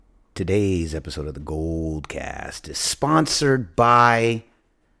Today's episode of the Goldcast is sponsored by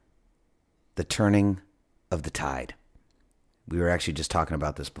the turning of the tide. We were actually just talking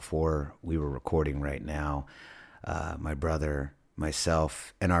about this before we were recording right now. My brother,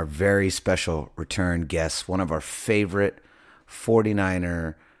 myself, and our very special return guest, one of our favorite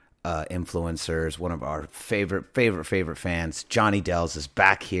 49er influencers, one of our favorite fans, Johnny Dells, is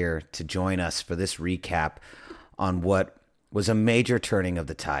back here to join us for this recap on what was a major turning of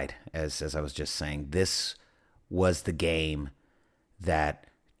the tide. As I was just saying, this was the game that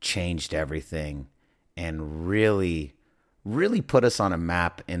changed everything and really put us on a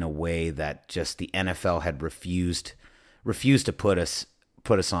map in a way that just the NFL had refused to put us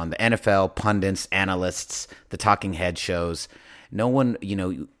on. The NFL, pundits, analysts, the talking head shows. No one,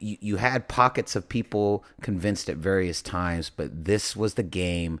 you had pockets of people convinced at various times, but this was the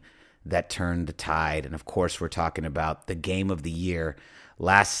game that turned the tide. And of course, we're talking about the game of the year.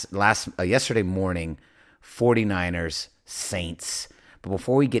 Yesterday morning, 49ers, Saints. But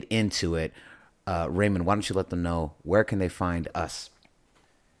before we get into it, Raymond, why don't you let them know where can they find us?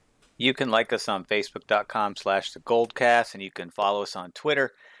 You can like us on Facebook.com/TheGoldcast, and you can follow us on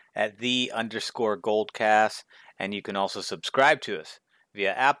Twitter at @_Goldcast, and you can also subscribe to us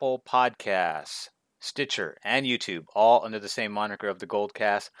via Apple Podcasts, Stitcher, and YouTube, all under the same moniker of The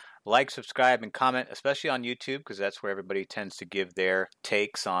Goldcast. Like, subscribe, and comment, especially on YouTube, because that's where everybody tends to give their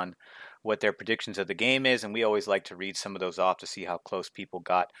takes on what their predictions of the game is, and we always like to read some of those off to see how close people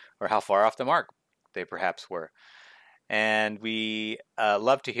got or how far off the mark they perhaps were. And we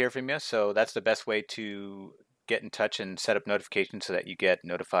love to hear from you, so that's the best way to get in touch and set up notifications so that you get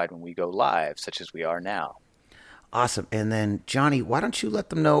notified when we go live, such as we are now. Awesome. And then, Johnny, why don't you let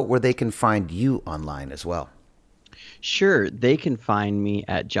them know where they can find you online as well? Sure. They can find me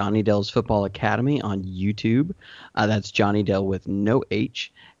at Johnny Dell's Football Academy on YouTube. That's Johnny Dell with no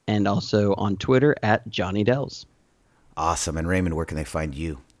H. And also on Twitter at Johnny Dells. Awesome. And Raymond, where can they find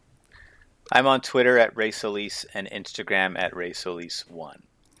you? I'm on Twitter at Ray Solis and Instagram at Ray Solis1.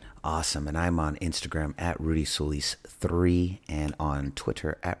 Awesome. And I'm on Instagram at Rudy Solis3 and on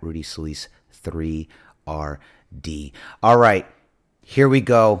Twitter at Rudy Solis3RD. All right. Here we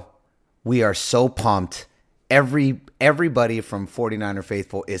go. We are so pumped. Everybody from 49er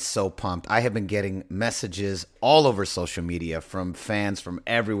Faithful is so pumped. I have been getting messages all over social media from fans from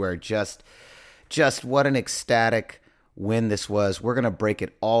everywhere. Just what an ecstatic win this was. We're going to break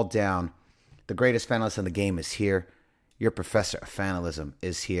it all down. The greatest fanalist in the game is here. Your professor of fanalism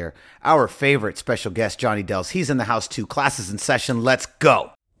is here. Our favorite special guest, Johnny Dells. He's in the house too. Class is in session. Let's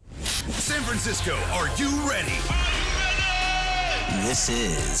go. San Francisco, are you ready? This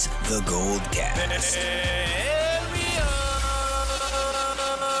is the Goldcast.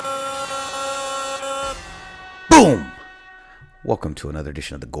 Boom! Welcome to another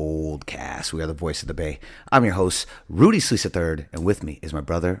edition of the Goldcast. We are the voice of the Bay. I'm your host, Rudy Solis III, and with me is my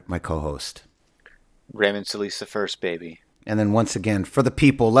brother, my co-host, Raymond Solis the first, baby. And then once again, for the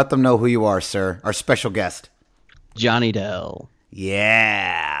people, let them know who you are, sir. Our special guest, Johnny Dell.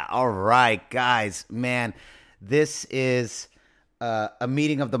 Yeah. All right, guys. Man, this is a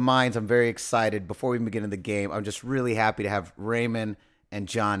meeting of the minds. I'm very excited. Before we begin in the game, I'm just really happy to have Raymond and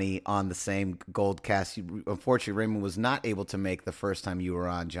Johnny on the same Goldcast. Unfortunately, Raymond was not able to make the first time you were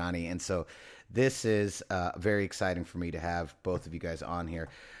on, Johnny. And so this is very exciting for me to have both of you guys on here.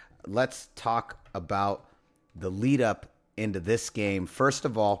 Let's talk about the lead up into this game. First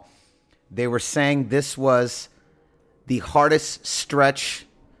of all, they were saying this was the hardest stretch,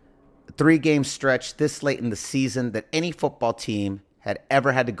 3-game stretch this late in the season that any football team had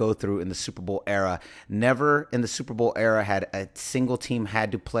ever had to go through in the Super Bowl era. Never in the Super Bowl era had a single team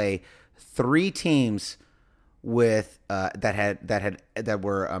had to play 3 teams with that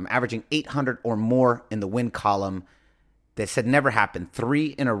were averaging 800 or more in the win column. This had never happened. 3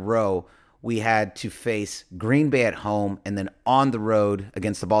 in a row. We had to face Green Bay at home and then on the road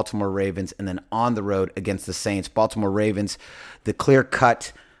against the Baltimore Ravens and then on the road against the Saints. Baltimore Ravens, the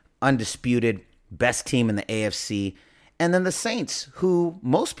clear-cut, undisputed best team in the AFC. And then the Saints, who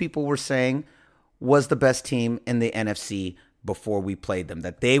most people were saying was the best team in the NFC before we played them.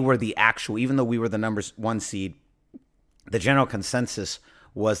 That they were the actual, even though we were the number 1 seed, the general consensus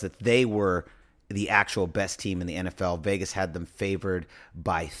was that they were the actual best team in the NFL. Vegas had them favored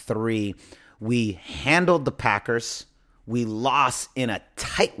by 3. We handled the Packers. We lost in a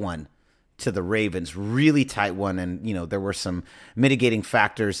tight one to the Ravens, really tight one. And, there were some mitigating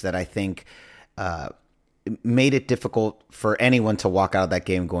factors that I think made it difficult for anyone to walk out of that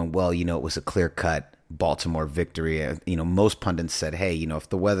game going, well, it was a clear-cut Baltimore victory. Most pundits said, hey, if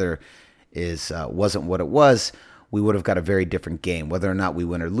the weather wasn't what it was, we would have got a very different game. Whether or not we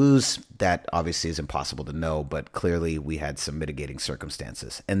win or lose, that obviously is impossible to know, but clearly we had some mitigating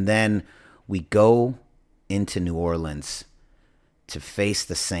circumstances. And then we go into New Orleans to face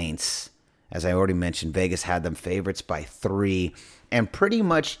the Saints. As I already mentioned, Vegas had them favorites by 3, and pretty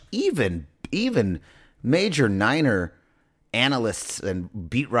much even major Niner analysts and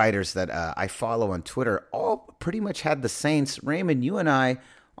beat writers that I follow on Twitter all pretty much had the Saints. Raymond, you and I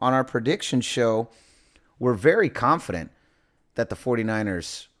on our prediction show were very confident that the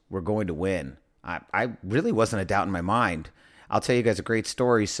 49ers were going to win. I really wasn't a doubt in my mind. I'll tell you guys a great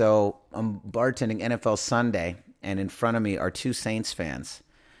story. So I'm bartending NFL Sunday, and in front of me are 2 Saints fans.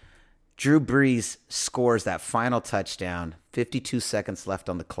 Drew Brees scores that final touchdown, 52 seconds left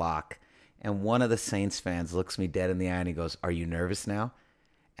on the clock, and one of the Saints fans looks me dead in the eye and he goes, "Are you nervous now?"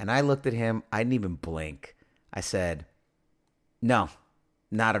 And I looked at him. I didn't even blink. I said, "No,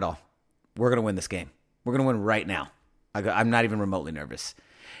 not at all. We're going to win this game. We're going to win right now. I'm not even remotely nervous."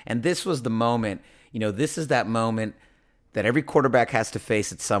 And this was the moment, this is that moment that every quarterback has to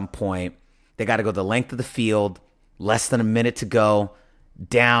face at some point. They got to go the length of the field, less than a minute to go,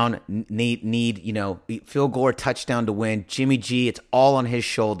 down, need field goal or touchdown to win. Jimmy G, it's all on his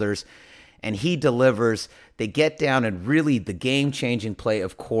shoulders, and he delivers. They get down, and really the game-changing play,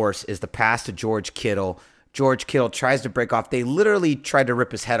 of course, is the pass to George Kittle. George Kittle tries to break off. They literally tried to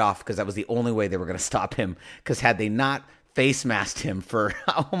rip his head off because that was the only way they were going to stop him, because had they not face masked him for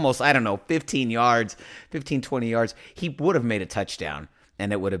almost, 15 yards, 15, 20 yards, he would have made a touchdown,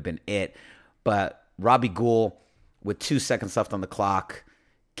 and it would have been it. But Robbie Gould, with 2 seconds left on the clock,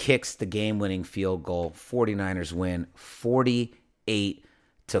 kicks the game-winning field goal. 49ers win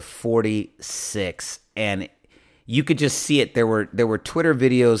 48-46. And you could just see it. There were Twitter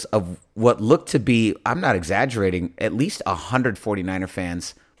videos of what looked to be, I'm not exaggerating, at least 100 49er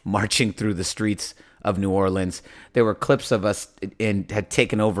fans marching through the streets of New Orleans. There were clips of us and had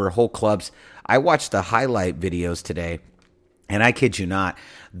taken over whole clubs. I watched the highlight videos today, and I kid you not,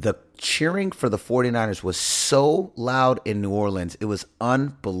 the cheering for the 49ers was so loud in New Orleans. It was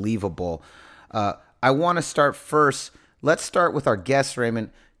unbelievable. I want to start first. Let's start with our guest, Raymond.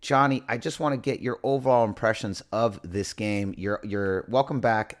 Johnny, I just want to get your overall impressions of this game. You're welcome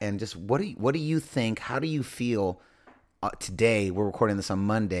back, and just what do you think? How do you feel today? We're recording this on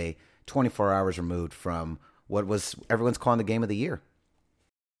Monday, 24 hours removed from what was everyone's calling the game of the year.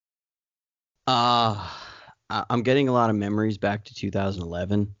 I'm getting a lot of memories back to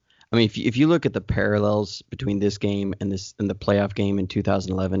 2011. I mean, if you look at the parallels between this game and the playoff game in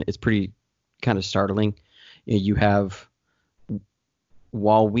 2011, it's pretty kind of startling. You have,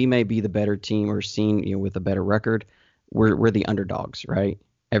 while we may be the better team or seen with a better record, we're the underdogs, right?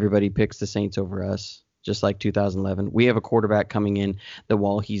 Everybody picks the Saints over us, just like 2011. We have a quarterback coming in that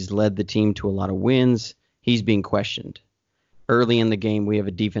while he's led the team to a lot of wins, he's being questioned. Early in the game, we have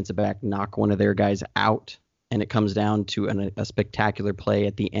a defensive back knock one of their guys out, and it comes down to a spectacular play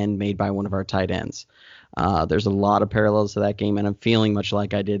at the end made by one of our tight ends. There's a lot of parallels to that game, and I'm feeling much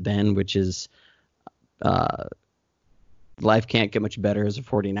like I did then, which is life can't get much better as a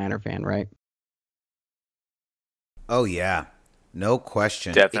 49er fan, right? Oh, yeah. No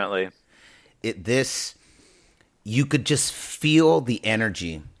question. Definitely. You could just feel the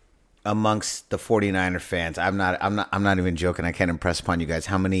energy amongst the 49er fans. I'm not even joking. I can't impress upon you guys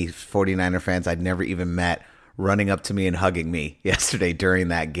how many 49er fans I'd never even met running up to me and hugging me yesterday during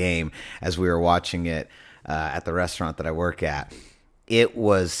that game as we were watching it at the restaurant that I work at. It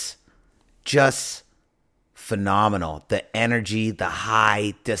was just phenomenal. The energy, the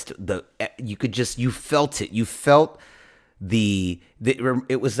high, you felt it. You felt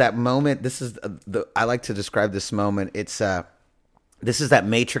it was that moment. This is I like to describe this moment. This is that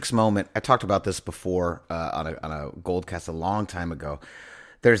Matrix moment. I talked about this before on a Goldcast a long time ago.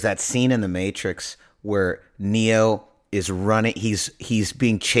 There's that scene in the Matrix where Neo is running. He's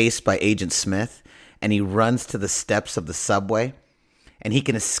being chased by Agent Smith, and he runs to the steps of the subway, and he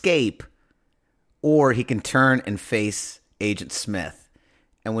can escape, or he can turn and face Agent Smith.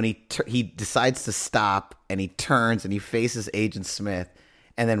 And when he decides to stop, and he turns and he faces Agent Smith,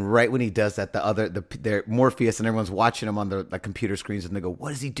 and then right when he does that, the Morpheus and everyone's watching him on the computer screens, and they go,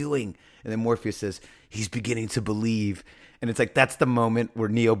 "What is he doing?" And then Morpheus says, "He's beginning to believe." And it's like that's the moment where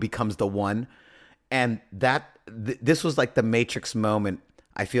Neo becomes the one. And this was like the Matrix moment,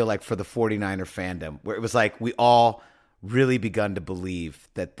 I feel like, for the 49er fandom, where it was like we all really begun to believe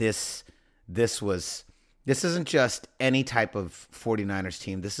that this isn't just any type of 49ers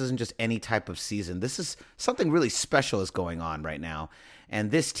team. This isn't just any type of season. This is something really special is going on right now.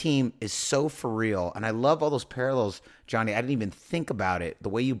 And this team is so for real. And I love all those parallels, Johnny. I didn't even think about it. The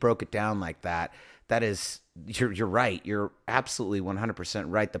way you broke it down like that, you're right. You're absolutely 100%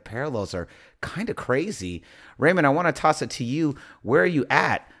 right. The parallels are kind of crazy. Raymond, I want to toss it to you. Where are you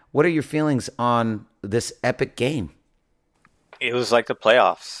at? What are your feelings on this epic game? It was like the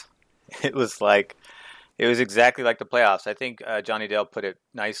playoffs. It was exactly like the playoffs. I think Johnny Dale put it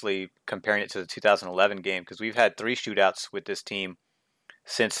nicely comparing it to the 2011 game, because we've had 3 shootouts with this team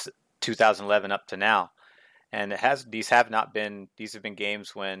since 2011 up to now. And these have been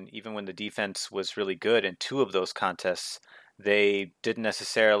games when, even when the defense was really good, in 2 of those contests, they didn't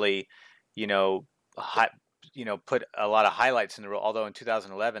necessarily, put a lot of highlights in the role. Although in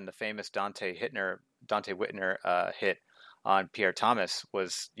 2011, the famous Dante Whitner hit on Pierre Thomas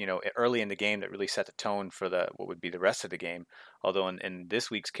was, early in the game that really set the tone for what would be the rest of the game. Although in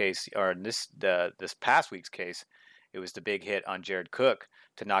this week's case, or in this past week's case, it was the big hit on Jared Cook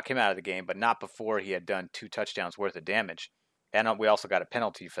to knock him out of the game, but not before he had done 2 touchdowns worth of damage. And we also got a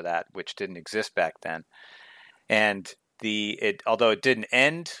penalty for that, which didn't exist back then. And although it didn't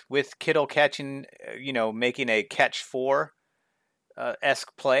end with Kittle catching, making a catch 4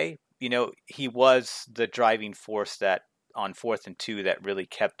 esque play, he was the driving force that on 4th and 2 that really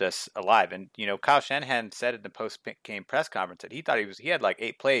kept us alive. And Kyle Shanahan said in the post-game press conference that he thought he had like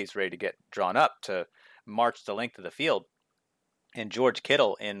 8 plays ready to get drawn up to march the length of the field. And George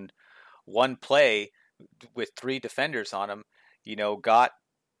Kittle, in one play with 3 defenders on him, got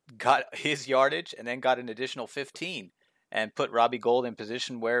his yardage and then got an additional 15 and put Robbie Gould in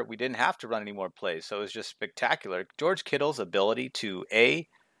position where we didn't have to run any more plays. So it was just spectacular. George Kittle's ability to A,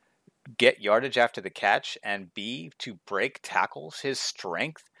 get yardage after the catch, and B, to break tackles, his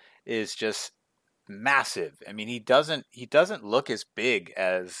strength is just massive. I mean, he doesn't look as big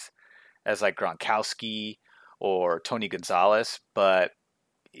as like Gronkowski or Tony Gonzalez, but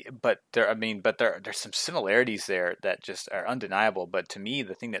there's some similarities there that just are undeniable. But to me,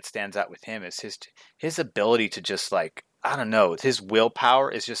 the thing that stands out with him is his ability to just, like, I don't know, his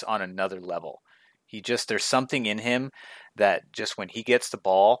willpower is just on another level. There's something in him that just when he gets the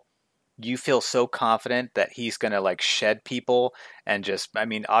ball, you feel so confident that he's going to like shed people. And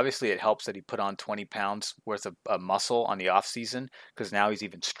obviously it helps that he put on 20 pounds worth of muscle on the off season, because now he's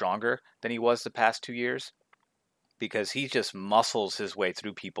even stronger than he was the past 2 years, because he just muscles his way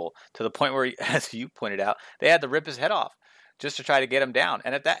through people to the point where, as you pointed out, they had to rip his head off just to try to get him down.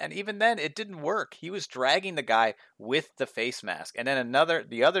 And even then it didn't work. He was dragging the guy with the face mask. And then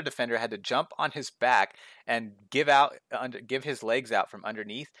the other defender had to jump on his back and give his legs out from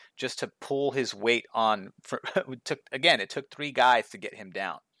underneath just to pull his weight on. It took 3 guys to get him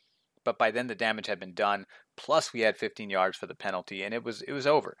down. But by then the damage had been done. Plus we had 15 yards for the penalty, and it was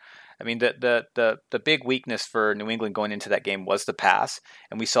over. I mean, the big weakness for New England going into that game was the pass,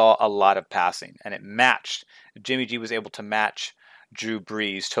 and we saw a lot of passing, and it matched. Jimmy G was able to match Drew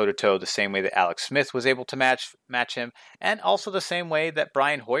Brees toe-to-toe the same way that Alex Smith was able to match him, and also the same way that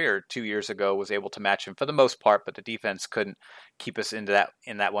Brian Hoyer 2 years ago was able to match him for the most part, but the defense couldn't keep us in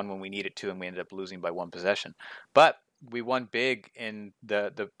that one when we needed to, and we ended up losing by 1 possession. But we won big in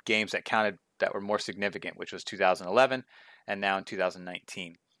the games that counted, that were more significant, which was 2011 and now in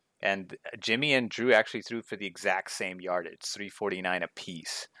 2019. And Jimmy and Drew actually threw for the exact same yardage, 349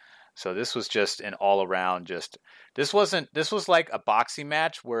 apiece. So this was just an all around this was like a boxing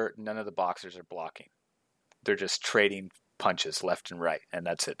match where none of the boxers are blocking. They're just trading punches left and right, and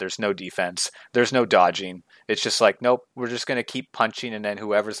that's it. There's no defense. There's no dodging. It's just like, nope, we're just going to keep punching, and then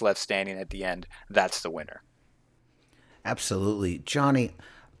whoever's left standing at the end, that's the winner. Absolutely. Johnny,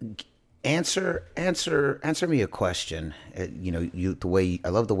 answer me a question. I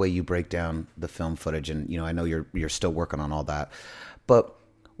love the way you break down the film footage, and I know you're still working on all that. But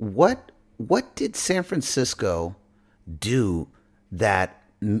what did San Francisco do that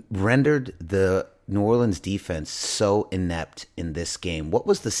rendered the New Orleans defense so inept in this game? What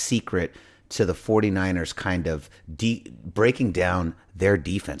was the secret to the 49ers kind of breaking down their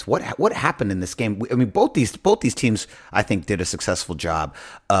defense? What happened in this game? I mean, both these teams, I think, did a successful job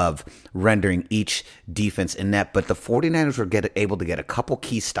of rendering each defense inept, but the 49ers were able to get a couple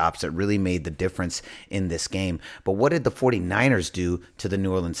key stops that really made the difference in this game. But what did the 49ers do to the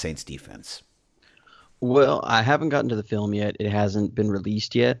New Orleans Saints defense? Well, I haven't gotten to the film yet. It hasn't been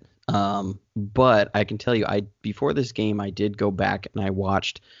released yet. But I can tell you, before this game, I did go back and I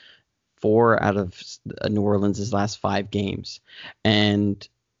watched 4 out of New Orleans' last 5 games. And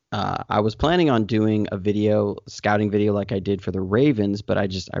I was planning on doing a scouting video like I did for the Ravens, but I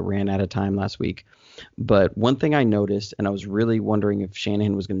ran out of time last week. But one thing I noticed, and I was really wondering if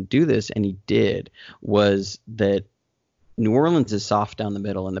Shanahan was going to do this, and he did, was that New Orleans is soft down the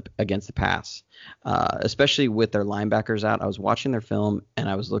middle against the pass, especially with their linebackers out. I was watching their film and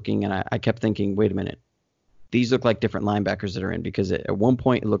I was looking and I kept thinking, wait a minute, these look like different linebackers that are in, because at one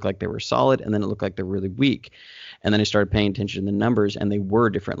point it looked like they were solid and then it looked like they're really weak. And then I started paying attention to the numbers and they were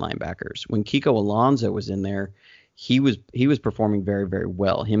different linebackers. When Kiko Alonso was in there, he was performing very, very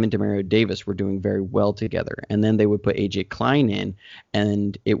well. Him and Demario Davis were doing very well together. And then they would put AJ Klein in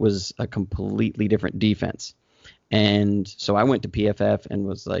and it was a completely different defense. And so I went to PFF and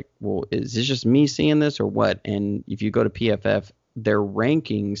was like, well, is this just me seeing this or what? And if you go to PFF, their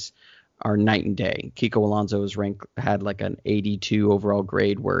rankings are night and day. Kiko Alonso had like an 82 overall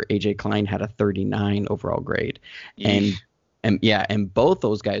grade, where AJ Klein had a 39 overall grade. And both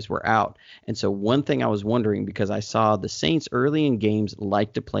those guys were out. And so one thing I was wondering, because I saw the Saints early in games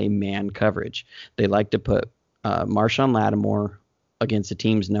like to play man coverage. They like to put Marshawn Lattimore against the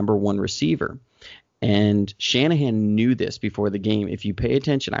team's number one receiver. And Shanahan knew this before the game. If you pay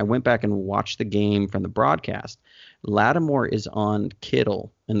attention, I went back and watched the game from the broadcast. Lattimore is on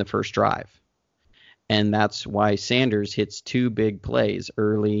Kittle in the first drive. And that's why Sanders hits 2 big plays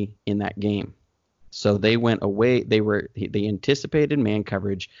early in that game. So they went away. They anticipated man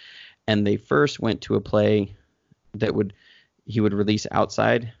coverage, and they first went to a play that he would release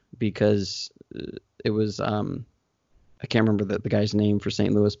outside, because it was I can't remember the guy's name for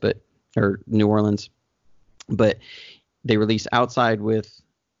St. Louis, or New Orleans, but they released outside with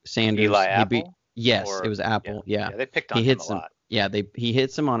Sanders. Eli Apple? Yes, it was Apple. Yeah. They picked on him a lot. Yeah, he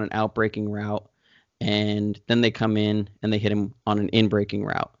hits him on an out-breaking route, and then they come in and they hit him on an in-breaking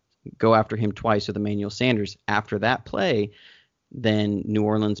route. Go after him twice with Emmanuel Sanders. After that play, then New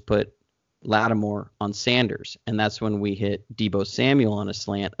Orleans put Lattimore on Sanders, and that's when we hit Deebo Samuel on a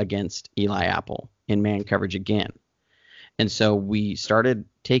slant against Eli Apple in man coverage again. And so we started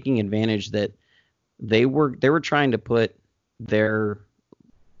taking advantage that they were trying to put their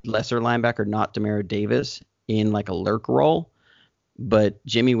lesser linebacker, not Demario Davis, in like a lurk role, but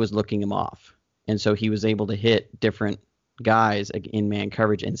Jimmy was looking him off. And so he was able to hit different guys in man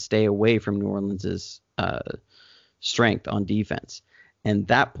coverage and stay away from New Orleans's strength on defense. And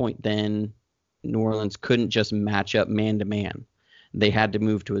that point, then New Orleans couldn't just match up man to man. They had to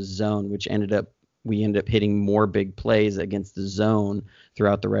move to a zone, which we ended up hitting more big plays against the zone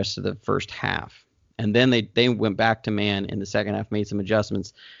throughout the rest of the first half. And then they went back to man in the second half, made some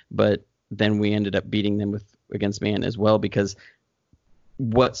adjustments, but then we ended up beating them against man as well, because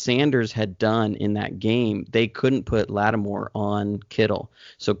what Sanders had done in that game, they couldn't put Lattimore on Kittle.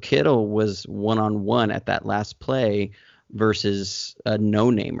 So Kittle was one-on-one at that last play versus a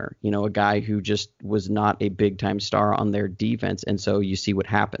no-namer, a guy who just was not a big-time star on their defense. And so you see what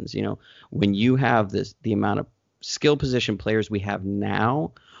happens, when you have the amount of skill position players we have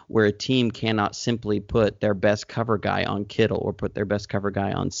now, where a team cannot simply put their best cover guy on Kittle or put their best cover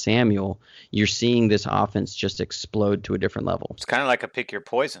guy on Samuel, you're seeing this offense just explode to a different level. It's kind of like a pick your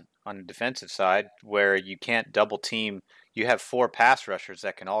poison on the defensive side, where you can't double team. You have 4 pass rushers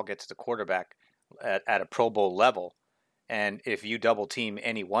that can all get to the quarterback at a Pro Bowl level. And if you double team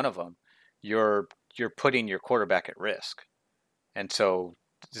any one of them, you're putting your quarterback at risk. And so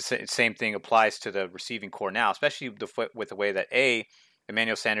the same thing applies to the receiving core now, especially with the way that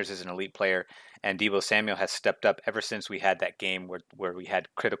Emmanuel Sanders is an elite player, and Deebo Samuel has stepped up ever since we had that game where we had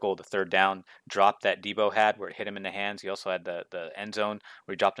critical the third down drop that Deebo had, where it hit him in the hands. He also had the end zone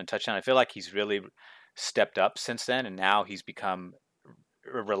where he dropped a touchdown. I feel like he's really stepped up since then, and now he's become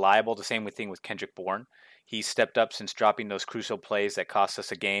reliable. The same thing with Kendrick Bourne. He's stepped up since dropping those crucial plays that cost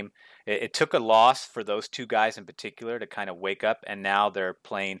us a game. It took a loss for those 2 guys in particular to kind of wake up, and now they're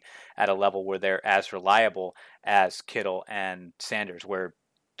playing at a level where they're as reliable as Kittle and Sanders, where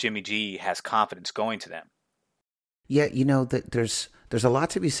Jimmy G has confidence going to them. Yeah, there's a lot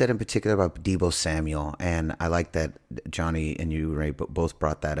to be said in particular about Deebo Samuel, and I like that Johnny and you, Ray, both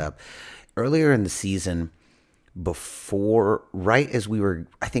brought that up. Earlier in the season, right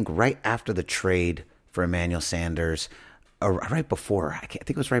after the trade for Emmanuel Sanders, right before, I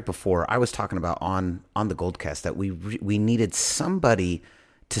think it was right before, I was talking about on the Goldcast that we needed somebody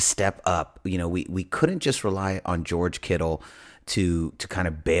to step up. We couldn't just rely on George Kittle to kind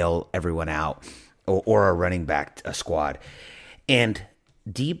of bail everyone out or a running back squad. And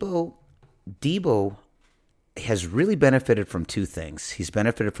Deebo has really benefited from 2 things. He's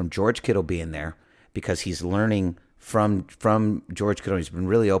benefited from George Kittle being there, because he's learning from George Kittle. He's been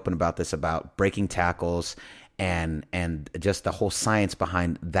really open about this, about breaking tackles and just the whole science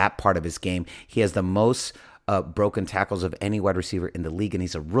behind that part of his game. He has the most broken tackles of any wide receiver in the league, and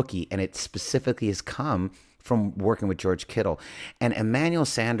he's a rookie, and it specifically has come from working with George Kittle. And Emmanuel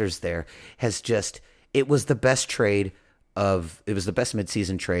Sanders there it was the best trade it was the best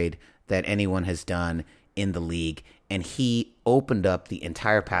midseason trade that anyone has done in the league. And he opened up the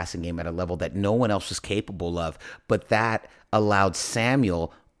entire passing game at a level that no one else was capable of. But that allowed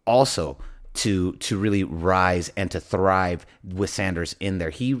Samuel also to really rise and to thrive with Sanders in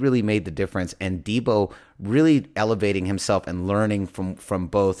there. He really made the difference. And Debo really elevating himself and learning from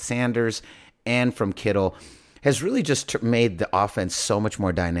both Sanders and from Kittle has really just made the offense so much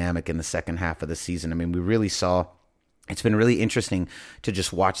more dynamic in the second half of the season. I mean, we really saw, it's been really interesting to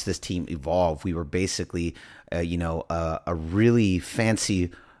just watch this team evolve. We were basically, a really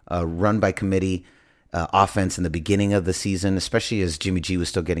fancy run by committee offense in the beginning of the season, especially as Jimmy G was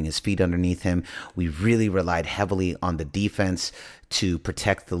still getting his feet underneath him. We really relied heavily on the defense to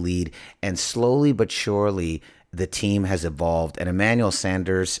protect the lead. And slowly but surely, the team has evolved. And Emmanuel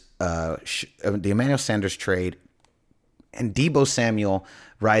Sanders, the Emmanuel Sanders trade and Debo Samuel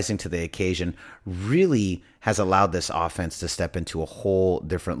rising to the occasion really has allowed this offense to step into a whole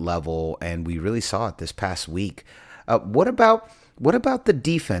different level. And we really saw it this past week. What about the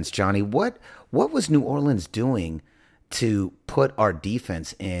defense, Johnny? What was New Orleans doing to put our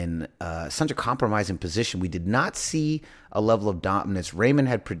defense in such a compromising position? We did not see a level of dominance. Raymond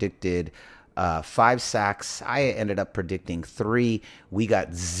had predicted 5 sacks. I ended up predicting 3. We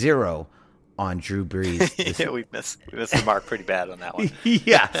got 0 on Drew Brees. Yeah, we missed the mark pretty bad on that one.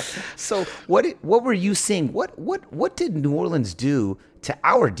 Yeah. So what were you seeing? What did New Orleans do to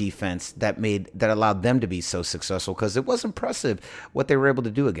our defense that allowed them to be so successful? Because it was impressive what they were able to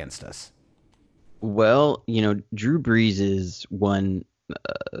do against us. Well, Drew Brees is one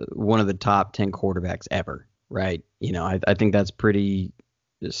of the top 10 quarterbacks ever, right? I think that's pretty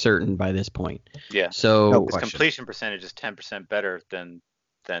certain by this point. Yeah. So his completion percentage is 10% better than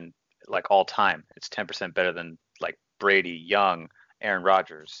like all time. It's 10% better than like Brady, Young, Aaron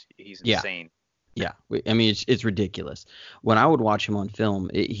Rodgers. He's insane. Yeah. I mean, it's ridiculous. When I would watch him on film,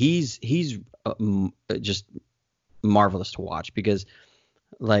 he's just marvelous to watch because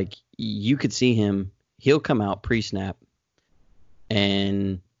like you could see him, he'll come out pre-snap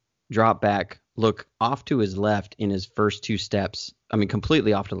and drop back, look off to his left in his first 2 steps. I mean,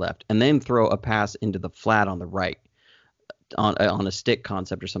 completely off to the left, and then throw a pass into the flat on the right on a stick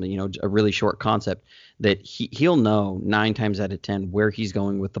concept or something, a really short concept that he'll know 9 times out of 10 where he's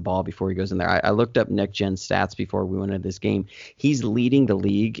going with the ball before he goes in there. I looked up Next Gen stats before we went into this game. He's leading the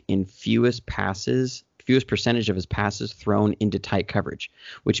league in fewest percentage of his passes thrown into tight coverage,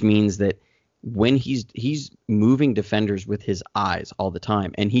 which means that when he's moving defenders with his eyes all the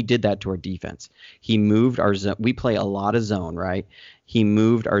time, and he did that to our defense. He moved our zone. We play a lot of zone, right? He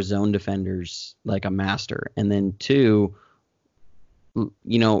moved our zone defenders like a master. And then 2,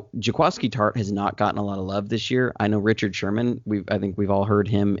 Jaquiski Tartt has not gotten a lot of love this year. I know Richard Sherman, I think we've all heard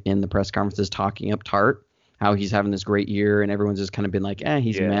him in the press conferences talking up Tartt, how he's having this great year, and everyone's just kind of been like,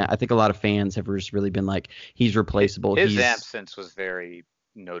 he's mad. I think a lot of fans have just really been like, he's replaceable. His absence was very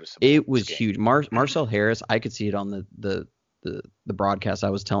noticeable. It was huge. Marcel Harris, I could see it on the broadcast. I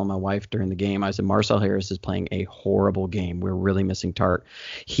was telling my wife during the game, I said, Marcel Harris is playing a horrible game. We're really missing Tartt.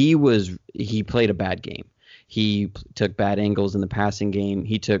 He played a bad game. He took bad angles in the passing game.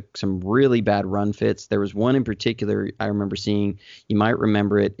 He took some really bad run fits. There was one in particular I remember seeing. You might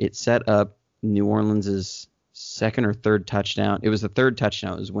remember it. It set up New Orleans' second or third touchdown. It was the third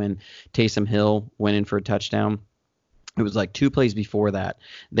touchdown. It was when Taysom Hill went in for a touchdown. It was like 2 plays before that.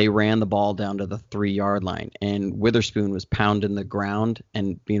 They ran the ball down to the 3-yard line, and Witherspoon was pounding the ground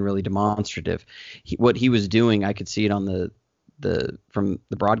and being really demonstrative. What he was doing, I could see it on from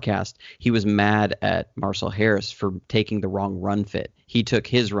the broadcast. He was mad at Marcel Harris for taking the wrong run fit. He took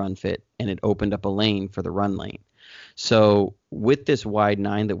his run fit, and it opened up a lane for the run lane. So with this wide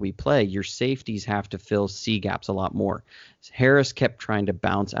 9 that we play, your safeties have to fill C gaps a lot more. Harris kept trying to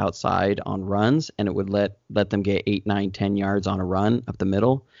bounce outside on runs, and it would let them get 8, 9, 10 yards on a run up the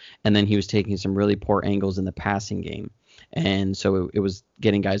middle. And then he was taking some really poor angles in the passing game. And so it was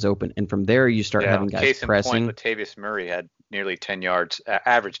getting guys open. And from there, you start having guys pressing. Case in point, Latavius Murray had nearly 10 yards,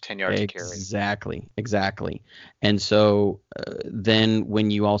 average 10 yards a carry. Exactly. And so then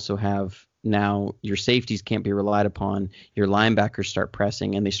when you also have now your safeties can't be relied upon, your linebackers start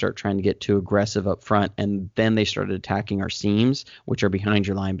pressing and they start trying to get too aggressive up front, and then they started attacking our seams, which are behind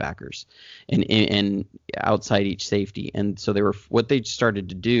your linebackers and outside each safety. And so what they started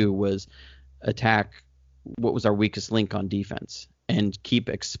to do was attack what was our weakest link on defense and keep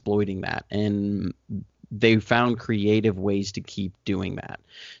exploiting that. And they found creative ways to keep doing that.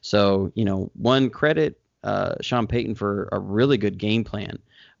 So, one, credit Sean Payton for a really good game plan,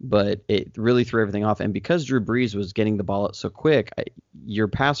 but it really threw everything off. And because Drew Brees was getting the ball out so quick, your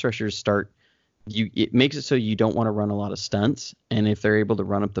pass rushers start it makes it so you don't want to run a lot of stunts. And if they're able to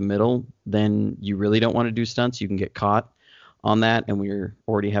run up the middle, then you really don't want to do stunts. You can get caught on that, and we're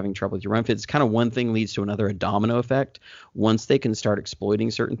already having trouble with your run fit. It's kind of one thing leads to another, a domino effect. Once they can start exploiting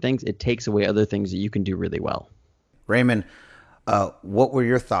certain things, it takes away other things that you can do really well. Raymond, what were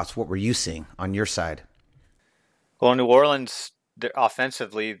your thoughts? What were you seeing on your side? Well, New Orleans,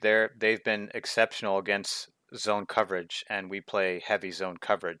 offensively, they've been exceptional against zone coverage, and we play heavy zone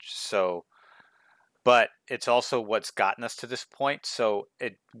coverage. So, but it's also what's gotten us to this point. So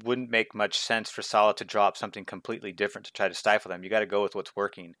it wouldn't make much sense for Saleh to drop something completely different to try to stifle them. You got to go with what's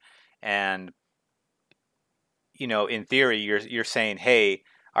working. And in theory, you're saying, hey,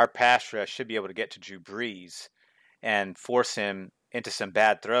 our pass rush should be able to get to Drew Brees and force him into some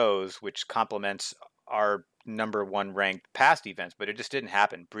bad throws, which complements our number one ranked pass defense. But it just didn't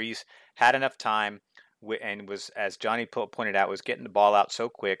happen. Brees had enough time and was, as Johnny pointed out, was getting the ball out so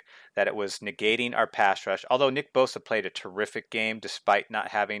quick that it was negating our pass rush. Although Nick Bosa played a terrific game despite not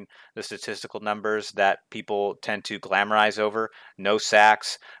having the statistical numbers that people tend to glamorize over. No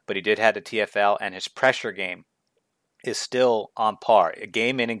sacks, but he did have the TFL, and his pressure game is still on par,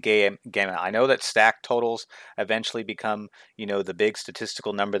 game in and game out. I know that stack totals eventually become, the big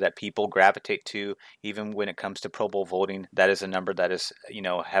statistical number that people gravitate to, even when it comes to Pro Bowl voting. That is a number that is,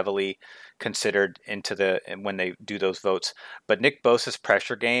 heavily considered when they do those votes. But Nick Bosa's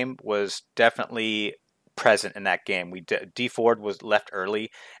pressure game was definitely present in that game. D Ford was left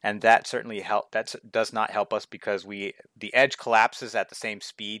early, and that certainly helped. That does not help us because the edge collapses at the same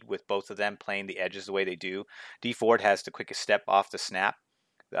speed with both of them playing the edges the way they do. D Ford has the quickest step off the snap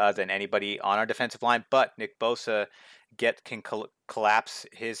than anybody on our defensive line, but Nick Bosa can collapse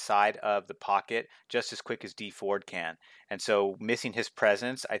his side of the pocket just as quick as D Ford can. And so missing his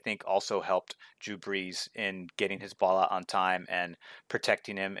presence, I think, also helped Drew Brees in getting his ball out on time and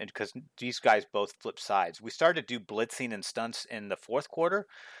protecting him. And because these guys both flip sides, we started to do blitzing and stunts in the fourth quarter,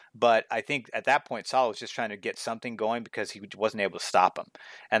 but I think at that point Saleh was just trying to get something going because he wasn't able to stop him.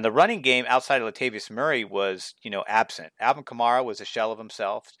 And the running game outside of Latavius Murray was, absent. Alvin Kamara was a shell of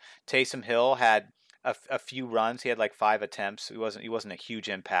himself. Taysom Hill had a few runs. He had like 5 attempts. He wasn't a huge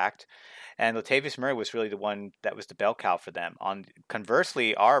impact. And Latavius Murray was really the one that was the bell cow for them.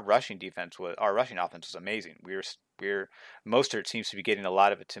 Conversely, our rushing offense was amazing. Mostert seems to be getting a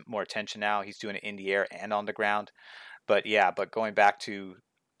lot of more attention now. He's doing it in the air and on the ground. But going back to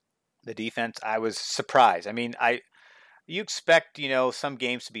the defense, I was surprised. I mean, you expect, some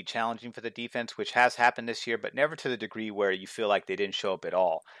games to be challenging for the defense, which has happened this year, but never to the degree where you feel like they didn't show up at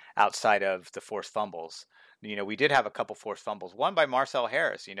all outside of the forced fumbles. We did have a couple forced fumbles, one by Marcel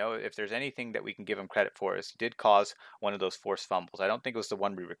Harris. If there's anything that we can give him credit for, is he did cause one of those forced fumbles. I don't think it was the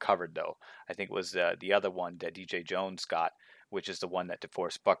one we recovered, though. I think it was the other one that DJ Jones got, which is the one that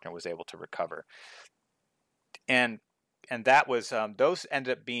DeForest Buckner was able to recover. And that was those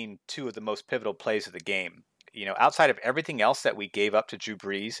ended up being two of the most pivotal plays of the game. Outside of everything else that we gave up to Drew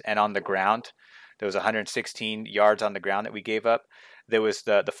Brees and on the ground, there was 116 yards on the ground that we gave up. There was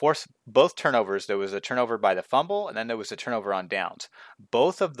the force, both turnovers. There was a turnover by the fumble, and then there was a turnover on downs.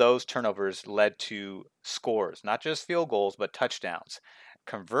 Both of those turnovers led to scores, not just field goals, but touchdowns.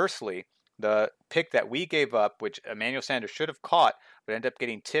 Conversely, the pick that we gave up, which Emmanuel Sanders should have caught, but ended up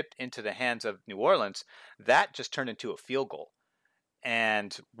getting tipped into the hands of New Orleans, that just turned into a field goal.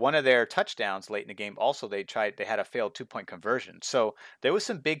 And one of their touchdowns late in the game, also they had a failed 2-point conversion. So there was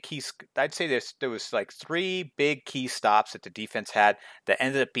some big keys. I'd say there was like 3 big key stops that the defense had that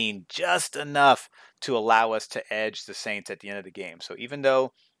ended up being just enough to allow us to edge the Saints at the end of the game. So even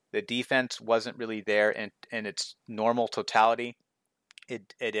though the defense wasn't really there in its normal totality,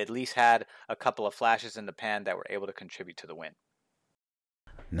 it at least had a couple of flashes in the pan that were able to contribute to the win.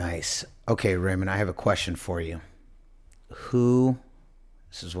 Nice. Okay, Raymond, I have a question for you.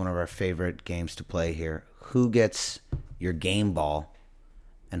 This is one of our favorite games to play here. Who gets your game ball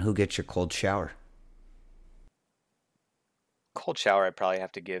and who gets your cold shower? Cold shower I'd probably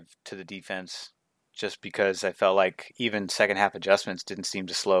have to give to the defense just because I felt like even second half adjustments didn't seem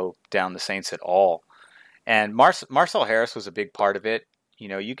to slow down the Saints at all. And Marcel Harris was a big part of it.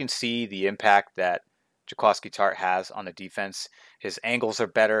 You can see the impact that Jaquiski Tartt has on the defense. His angles are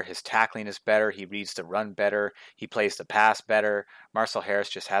better. His tackling is better. He reads the run better. He plays the pass better. Marcel Harris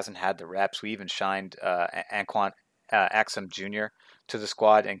just hasn't had the reps. We even shined Anquan Axum Jr. to the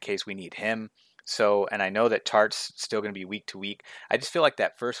squad in case we need him. So, and I know that Tartt's still going to be week to week. I just feel like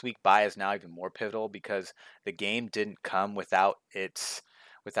that first week bye is now even more pivotal because the game didn't come without its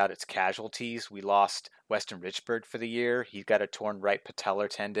casualties. We lost Weston Richburg for the year. He's got a torn right patellar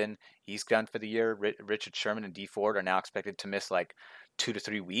tendon. He's done for the year. Richard Sherman and D Ford are now expected to miss like 2 to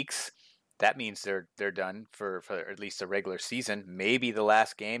 3 weeks. that means they're done for at least the regular season. Maybe the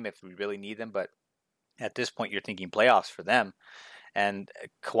last game if we really need them, but at this point you're thinking playoffs for them. And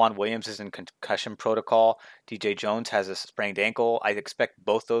Kwan Williams is in concussion protocol. DJ Jones has a sprained ankle. I expect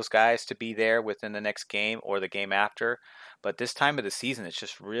both those guys to be there within the next game or the game after. But this time of the season, it's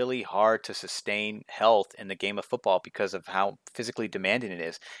just really hard to sustain health in the game of football because of how physically demanding it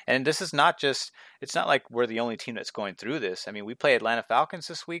is. And this is not just, it's not like we're the only team that's going through this. I mean, we play Atlanta Falcons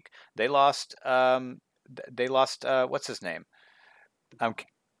this week. They lost, what's his name?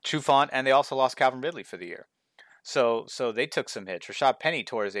 Trufant, and they also lost Calvin Ridley for the year. So they took some hits. Rashad Penny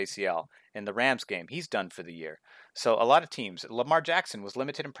tore his ACL in the Rams game. He's done for the year. So a lot of teams. Lamar Jackson was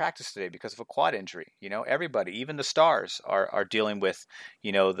limited in practice today because of a quad injury. Everybody, even the stars, are dealing with,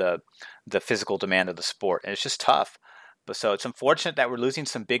 the physical demand of the sport, and it's just tough. But so it's unfortunate that we're losing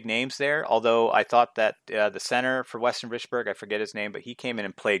some big names there. Although I thought that the center for Weston Richburg, I forget his name, but he came in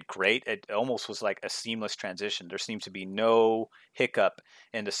and played great. It almost was like a seamless transition. There seems to be no hiccup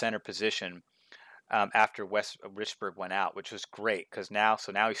in the center position after Wes Richburg went out, which was great because now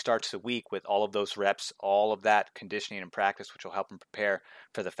he starts the week with all of those reps, all of that conditioning and practice, which will help him prepare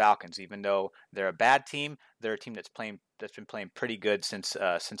for the Falcons. Even though they're a bad team, they're a team that's been playing pretty good since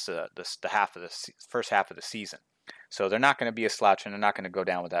the first half of the season. So they're not going to be a slouch, and they're not going to go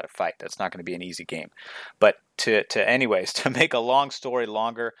down without a fight. That's not going to be an easy game. But to make a long story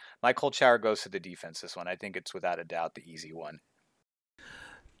longer, my cold shower goes to the defense this one. I think it's without a doubt the easy one.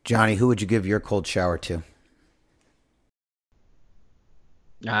 Johnny, who would you give your cold shower to?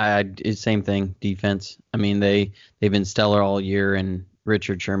 Same thing, defense. I mean, they've been stellar all year, and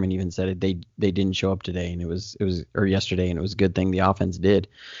Richard Sherman even said it. They didn't show up today, and it was yesterday, and it was a good thing the offense did.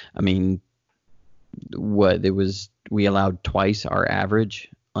 I mean, we allowed twice our average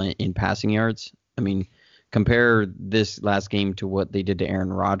in passing yards. I mean, compare this last game to what they did to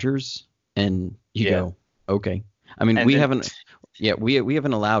Aaron Rodgers, and you go, okay. I mean, we haven't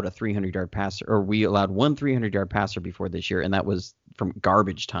allowed a 300-yard passer, or we allowed one 300-yard passer before this year, and that was from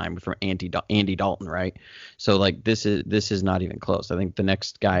garbage time from Andy Dalton, right? So like this is not even close. I think the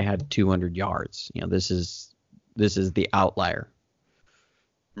next guy had 200 yards. This is the outlier.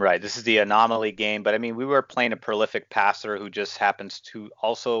 Right. This is the anomaly game, but I mean, we were playing a prolific passer who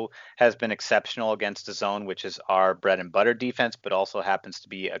also has been exceptional against the zone, which is our bread and butter defense, but also happens to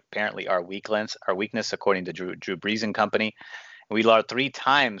be apparently our weakness according to Drew Brees and company. We allowed 3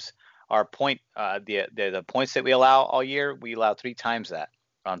 times our point, the points that we allow all year. We allowed 3 times that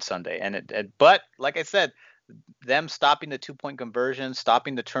on Sunday, but like I said, them stopping the 2-point conversion,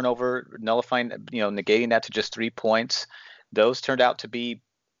 stopping the turnover, nullifying, negating that to just 3 points, those turned out to be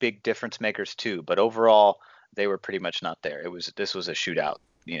big difference makers too. But overall, they were pretty much not there. This was a shootout,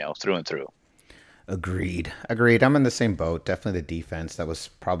 through and through. Agreed. I'm in the same boat. Definitely the defense. That was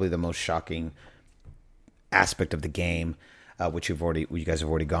probably the most shocking aspect of the game. Which you guys have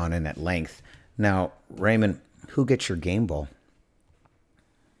already gone in at length. Now, Raymond, who gets your game ball?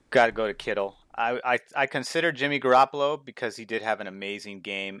 Got to go to Kittle. I consider Jimmy Garoppolo because he did have an amazing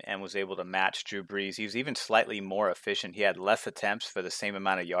game and was able to match Drew Brees. He was even slightly more efficient. He had less attempts for the same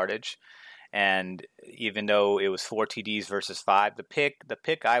amount of yardage, and even though it was 4 TDs versus 5, the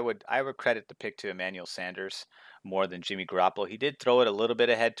pick I would credit the pick to Emmanuel Sanders more than Jimmy Garoppolo. He did throw it a little bit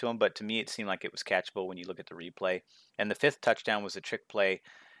ahead to him, but to me it seemed like it was catchable when you look at the replay. And the 5th touchdown was a trick play,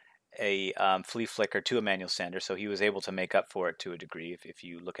 a flea flicker to Emmanuel Sanders, so he was able to make up for it to a degree if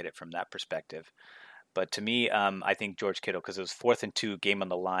you look at it from that perspective. But to me, I think George Kittle, because it was 4th and 2, game on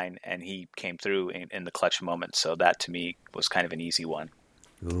the line, and he came through in the clutch moment. So that to me was kind of an easy one.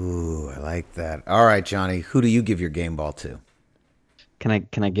 Ooh, I like that. All right, Johnny, who do you give your game ball to? Can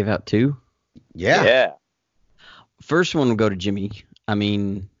I give out 2? Yeah. First one will go to Jimmy. I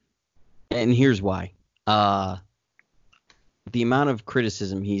mean, and here's why. The amount of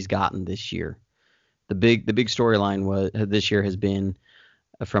criticism he's gotten this year, the big storyline this year has been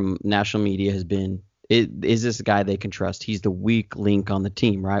from national media has been, is this a guy they can trust? He's the weak link on the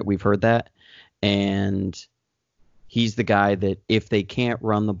team, right? We've heard that. And he's the guy that if they can't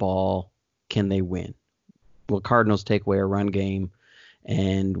run the ball, can they win? Well, Cardinals take away a run game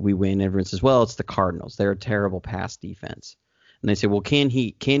and we win. Everyone says, well, it's the Cardinals. They're a terrible pass defense. And they say, well, can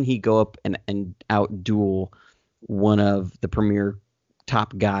he go up and out-duel one of the premier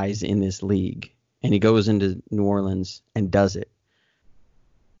top guys in this league? And he goes into New Orleans and does it.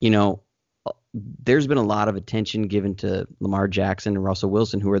 There's been a lot of attention given to Lamar Jackson and Russell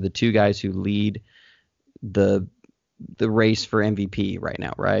Wilson, who are the 2 guys who lead the race for MVP right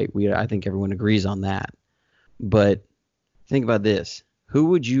now, right? I think everyone agrees on that. But think about this. Who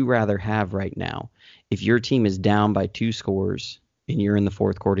would you rather have right now if your team is down by 2 scores and you're in the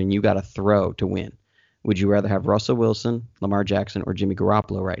fourth quarter and you got to throw to win, would you rather have Russell Wilson, Lamar Jackson, or Jimmy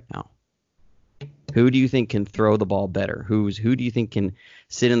Garoppolo right now? Who do you think can throw the ball better? Who do you think can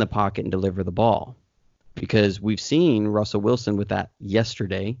sit in the pocket and deliver the ball? Because we've seen Russell Wilson with that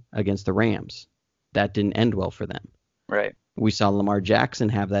yesterday against the Rams. That didn't end well for them. Right. We saw Lamar Jackson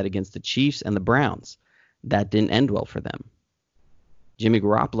have that against the Chiefs and the Browns. That didn't end well for them. Jimmy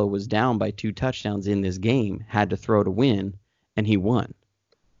Garoppolo was down by 2 touchdowns in this game, had to throw to win, and he won.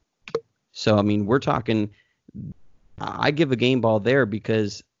 So, I mean, we're talking, I give a game ball there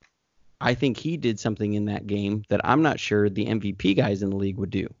because I think he did something in that game that I'm not sure the MVP guys in the league would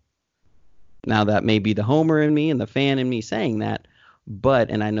do. Now, that may be the homer in me and the fan in me saying that, but,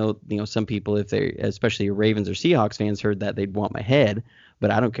 and I know, some people, if they, especially Ravens or Seahawks fans, heard that, they'd want my head,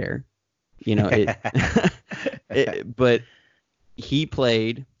 but I don't care. But he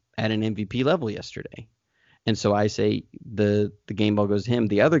played at an MVP level yesterday. And so I say the game ball goes to him.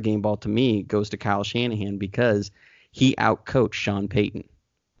 The other game ball to me goes to Kyle Shanahan because he outcoached Sean Payton.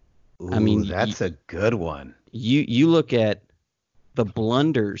 Ooh, I mean, that's a good one. You look at the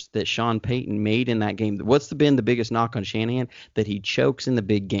blunders that Sean Payton made in that game. What's been the biggest knock on Shanahan? That he chokes in the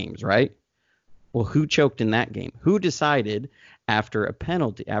big games, right? Well, who choked in that game? Who decided after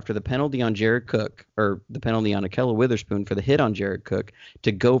the penalty on Jared Cook, or the penalty on Ahkello Witherspoon for the hit on Jared Cook,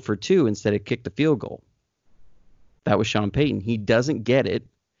 to go for 2 instead of kick the field goal? That was Sean Payton. He doesn't get it.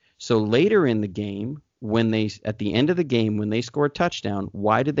 So later in the game, at the end of the game, when they score a touchdown,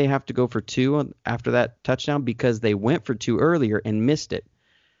 why did they have to go for 2 after that touchdown? Because they went for 2 earlier and missed it.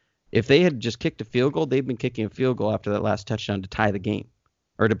 If they had just kicked a field goal, they've been kicking a field goal after that last touchdown to tie the game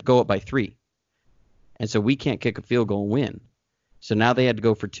or to go up by 3. And so we can't kick a field goal and win. So now they had to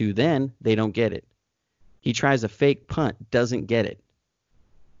go for 2 then. They don't get it. He tries a fake punt, doesn't get it.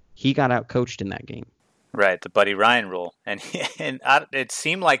 He got outcoached in that game. Right, the Buddy Ryan rule. And it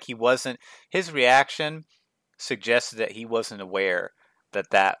seemed like he wasn't, his reaction suggested that he wasn't aware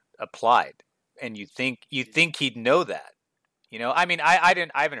that applied. And you think he'd know that. I mean, I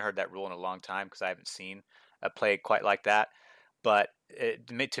haven't heard that rule in a long time because I haven't seen a play quite like that. But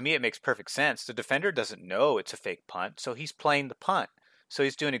to me, it makes perfect sense. The defender doesn't know it's a fake punt, so he's playing the punt. So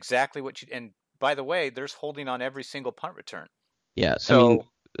he's doing exactly what and by the way, there's holding on every single punt return. Yeah, so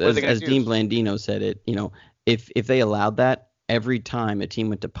as Dean Blandino said it, if they allowed that, every time a team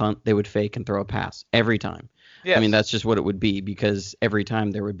went to punt, they would fake and throw a pass. Every time. Yes. I mean, that's just what it would be because every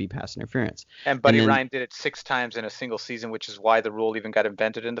time there would be pass interference. And Buddy Ryan did it 6 times in a single season, which is why the rule even got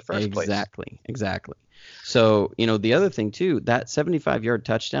invented in the first place. Exactly. So, the other thing, too, that 75-yard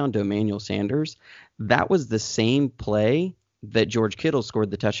touchdown to Emmanuel Sanders, that was the same play that George Kittle scored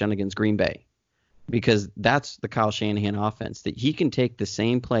the touchdown against Green Bay. Because that's the Kyle Shanahan offense, that he can take the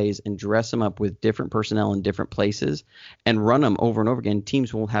same plays and dress them up with different personnel in different places and run them over and over again.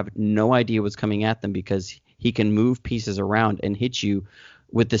 Teams will have no idea what's coming at them because he can move pieces around and hit you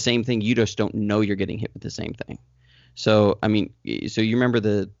with the same thing. You just don't know you're getting hit with the same thing. So, I mean, so you remember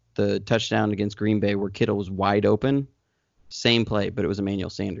the touchdown against Green Bay where Kittle was wide open? Same play, but it was Emmanuel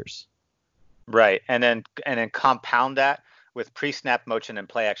Sanders. Right. And then compound that with pre-snap motion and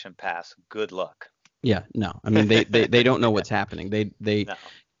play action pass. Good luck. Yeah, no. I mean, they don't know what's happening. They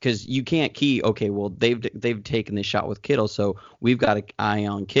because you can't key. Okay, well they've taken this shot with Kittle, so we've got an eye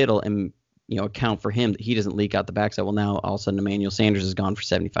on Kittle and account for him that he doesn't leak out the backside. Well, now all of a sudden Emmanuel Sanders is gone for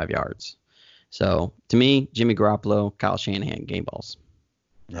 75 yards. So to me, Jimmy Garoppolo, Kyle Shanahan, game balls.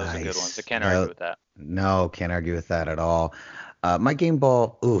 Those are good ones. I can't argue with that. No, can't argue with that at all. My game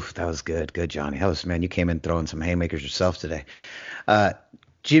ball, oof, that was good. Good, Johnny. That was, man, you came in throwing some haymakers yourself today.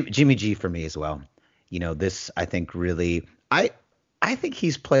 Jimmy G for me as well. This, I think, really, I think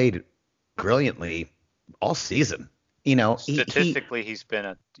he's played brilliantly all season. Statistically, he's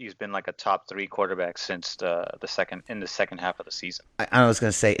been like a top 3 quarterback since the second half of the season. I was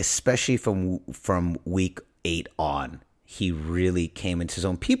going to say, especially from week 8 on, he really came into his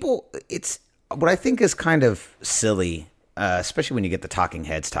own. It's what I think is kind of silly, especially when you get the talking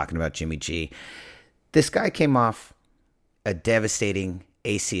heads talking about Jimmy G. This guy came off a devastating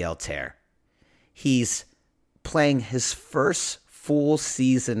ACL tear. He's playing his first full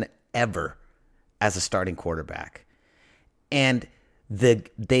season ever as a starting quarterback. And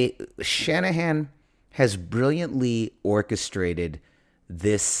Shanahan has brilliantly orchestrated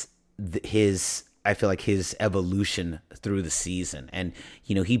I feel like his evolution through the season. And,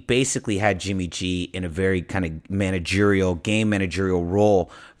 he basically had Jimmy G in a very kind of game managerial role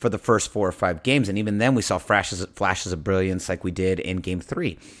for the first 4 or 5 games. And even then we saw flashes of brilliance like we did in game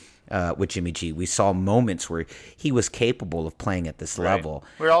 3. With Jimmy G. We saw moments where he was capable of playing at this level.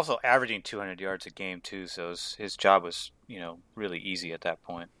 We're also averaging 200 yards a game too, so his job was, really easy at that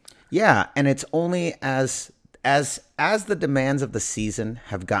point. Yeah, and it's only as the demands of the season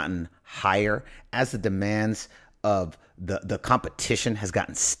have gotten higher, as the demands of the competition has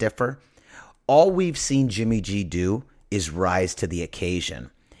gotten stiffer, all we've seen Jimmy G do is rise to the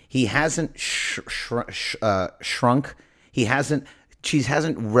occasion. He hasn't shrunk. She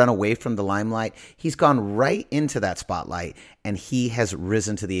hasn't run away from the limelight. He's gone right into that spotlight, and he has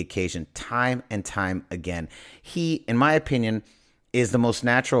risen to the occasion time and time again. He, in my opinion, is the most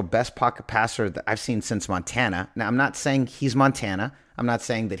natural, best pocket passer that I've seen since Montana. Now, I'm not saying he's Montana. I'm not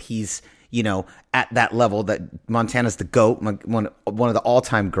saying that he's, at that level, that Montana's the GOAT, one of the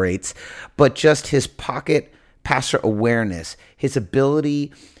all-time greats, but just his pocket passer awareness, his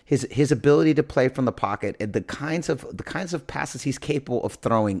ability to play from the pocket, and the kinds of passes he's capable of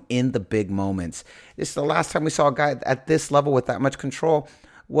throwing in the big moments. This is the last time we saw a guy at this level with that much control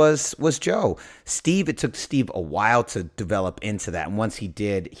was Joe. Steve, it took Steve a while to develop into that, and once he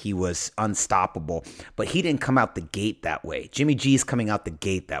did, he was unstoppable. But he didn't come out the gate that way. Jimmy G's coming out the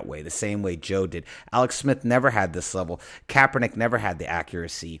gate that way, the same way Joe did. Alex Smith never had this level. Kaepernick never had the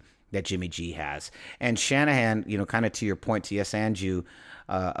accuracy that Jimmy G has. And Shanahan, kind of to your point, to yes and you,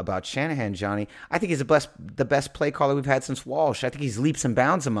 about Shanahan, Johnny, I think he's the best play caller we've had since Walsh. I think he's leaps and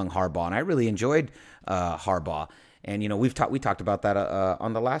bounds among Harbaugh, and I really enjoyed Harbaugh. And we talked about that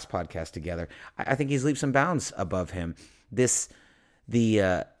on the last podcast together. I think he's leaps and bounds above him. But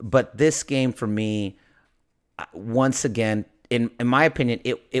this game for me, once again, in my opinion,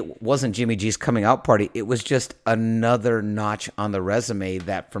 it wasn't Jimmy G's coming out party. It was just another notch on the resume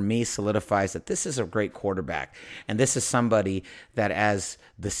that, for me, solidifies that this is a great quarterback. And this is somebody that, as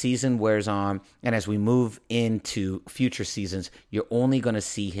the season wears on and as we move into future seasons, you're only going to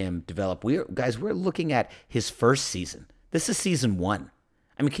see him develop. We're looking at his first season. This is season 1.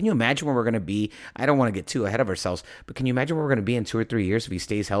 I mean, can you imagine where we're going to be? I don't want to get too ahead of ourselves, but can you imagine where we're going to be in 2 or 3 years if he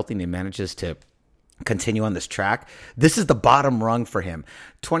stays healthy and he manages to continue on this track? This is the bottom rung for him.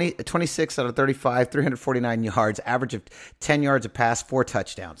 26 out of 35, 349 yards, average of 10 yards a pass, 4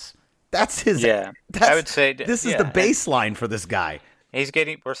 touchdowns. That's his. Yeah, I would say this is the baseline for this guy.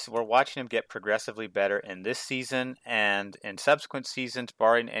 We're watching him get progressively better in this season and in subsequent seasons,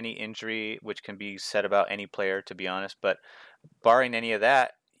 barring any injury, which can be said about any player, to be honest. But barring any of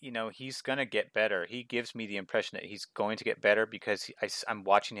that, he's going to get better. He gives me the impression that he's going to get better because I'm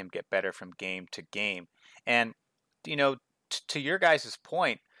watching him get better from game to game. And, to your guys'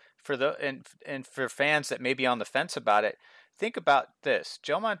 point, and for fans that may be on the fence about it, think about this.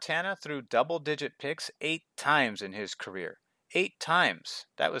 Joe Montana threw double-digit picks 8 times in his career. 8 times.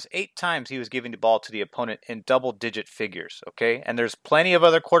 That was 8 times he was giving the ball to the opponent in double-digit figures, okay? And there's plenty of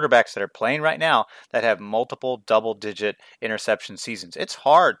other quarterbacks that are playing right now that have multiple double-digit interception seasons. It's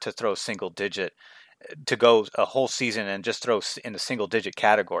hard to throw single-digit, to go a whole season and just throw in the single-digit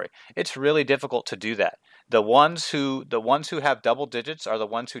category. It's really difficult to do that. The ones who have double digits are the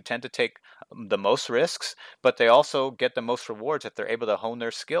ones who tend to take the most risks, but they also get the most rewards if they're able to hone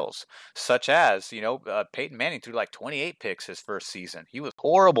their skills. Such as, Peyton Manning threw like 28 picks his first season. He was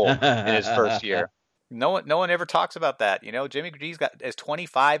horrible in his first year. No one ever talks about that. Jimmy G's is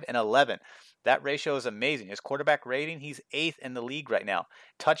 25 and 11. That ratio is amazing. His quarterback rating, he's 8th in the league right now.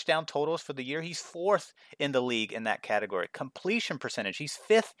 Touchdown totals for the year, he's 4th in the league in that category. Completion percentage, he's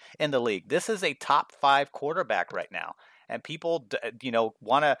 5th in the league. This is a top 5 quarterback right now. And people,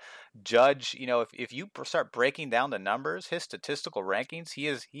 want to judge, if you start breaking down the numbers, his statistical rankings, he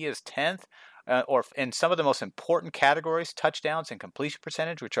is 10th, or in some of the most important categories, touchdowns and completion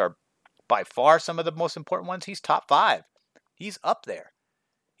percentage, which are by far some of the most important ones. He's top 5. He's up there.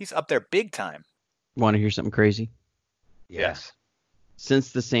 He's up there big time. Want to hear something crazy? Yes.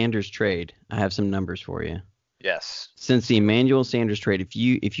 Since the Sanders trade, I have some numbers for you. Yes. Since the Emmanuel Sanders trade, if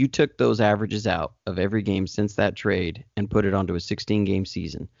you took those averages out of every game since that trade and put it onto a 16-game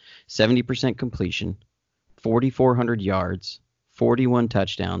season, 70% completion, 4,400 yards, 41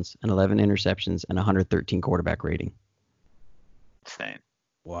 touchdowns, and 11 interceptions, and 113 quarterback rating. Insane.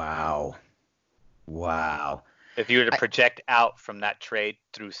 Wow. If you were to project out from that trade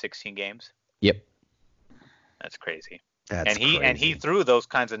through 16 games. Yep. That's crazy. Crazy. And he threw those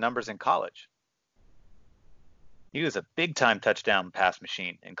kinds of numbers in college. He was a big time touchdown pass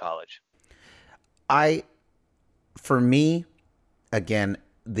machine in college. For me, again,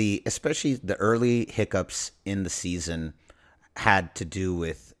 especially the early hiccups in the season had to do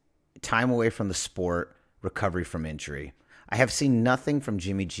with time away from the sport, recovery from injury. I have seen nothing from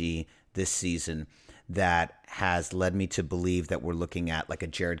Jimmy G this season that has led me to believe that we're looking at like a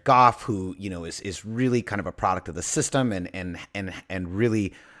Jared Goff who, is really kind of a product of the system and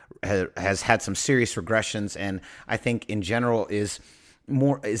really has had some serious regressions, and I think in general is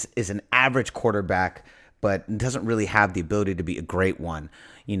an average quarterback, but doesn't really have the ability to be a great one.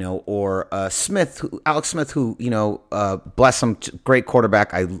 Or Alex Smith, who, bless him, great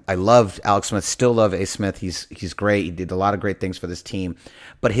quarterback. I loved Alex Smith, still love A. Smith. He's great. He did a lot of great things for this team,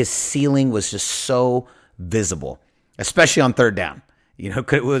 but his ceiling was just so visible, especially on third down.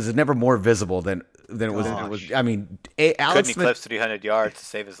 It was never more visible than it was. I mean, Alex Smith eclipse 300 yards to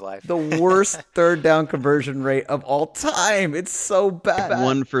save his life. The worst third down conversion rate of all time. It's so bad.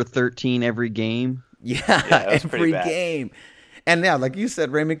 1 for 13 every game. Yeah, every game. And now, like you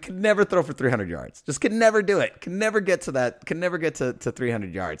said, Raymond could never throw for 300 yards. Just could never do it. Could never get to that. Could never get to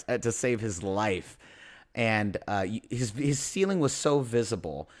 300 yards to save his life. And his ceiling was so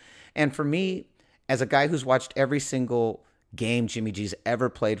visible. And for me, as a guy who's watched every single game Jimmy G's ever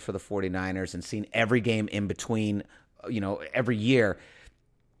played for the 49ers and seen every game in between, every year,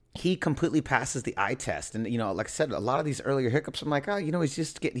 he completely passes the eye test. And, like I said, a lot of these earlier hiccups, I'm like,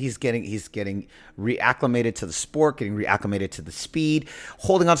 he's getting reacclimated to the sport, getting reacclimated to the speed,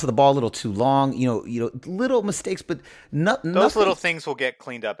 holding onto the ball a little too long, little mistakes, but nothing. Those little things will get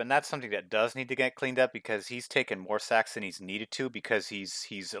cleaned up. And that's something that does need to get cleaned up, because he's taken more sacks than he's needed to, because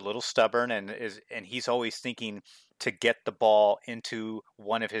he's a little stubborn and he's always thinking to get the ball into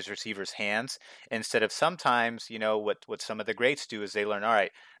one of his receivers' hands, instead of sometimes, what some of the greats do is they learn, all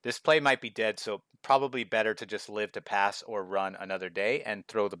right, this play might be dead, so probably better to just live to pass or run another day and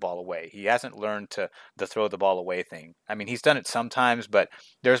throw the ball away. He hasn't learned the throw the ball away thing. I mean, he's done it sometimes, but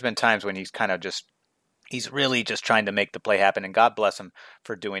there's been times when he's kind of he's really just trying to make the play happen, and God bless him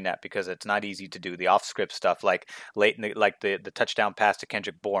for doing that, because it's not easy to do the off-script stuff, like late in the touchdown pass to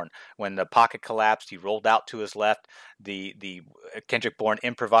Kendrick Bourne. When the pocket collapsed, he rolled out to his left. The Kendrick Bourne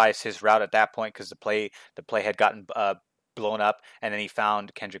improvised his route at that point because the play had gotten blown up, and then he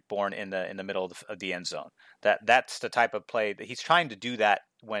found Kendrick Bourne in the middle of the end zone. That's the type of play that he's trying to do. That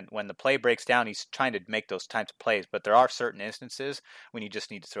when the play breaks down, he's trying to make those types of plays. But there are certain instances when you just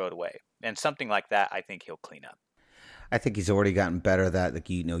need to throw it away, and something like that, I think he'll clean up. I think he's already gotten better at that. Like,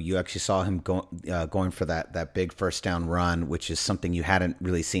 you actually saw him going for that big first down run, which is something you hadn't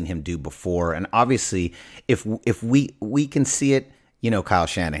really seen him do before. And obviously, if we can see it, Kyle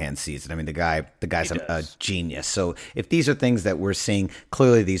Shanahan sees it. I mean, the guy's a genius. So if these are things that we're seeing,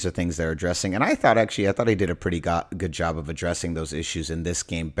 clearly these are things they're addressing. And I thought he did a pretty good job of addressing those issues in this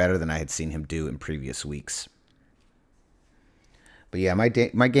game, better than I had seen him do in previous weeks. But yeah, my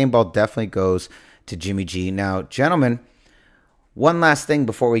game ball definitely goes to Jimmy G. Now, gentlemen, one last thing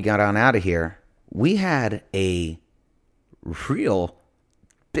before we got on out of here. We had a real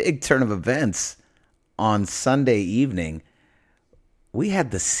big turn of events on Sunday evening. We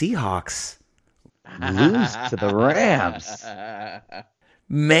had the Seahawks lose to the Rams.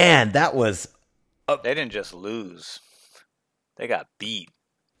 Man, that was... They didn't just lose. They got beat.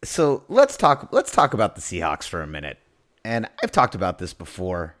 So let's talk about the Seahawks for a minute. And I've talked about this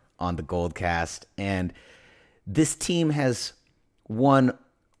before on the Goldcast. And this team has won...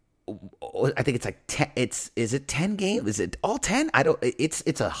 I think it's like 10. Is it 10 games? Is it all 10?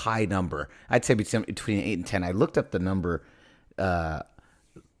 It's a high number. I'd say between 8 and 10. I looked up the number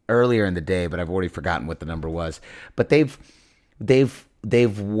earlier in the day, but I've already forgotten what the number was. But they've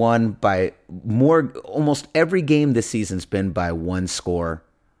won by more. Almost every game this season's been by one score.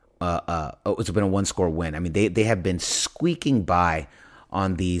 It's been a one score win. I mean, they have been squeaking by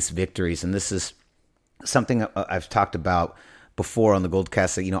on these victories, and this is something I've talked about before on the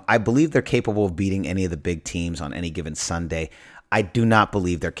Goldcast. I believe they're capable of beating any of the big teams on any given Sunday. I do not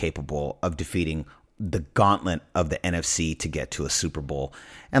believe they're capable of defeating the gauntlet of the NFC to get to a Super Bowl.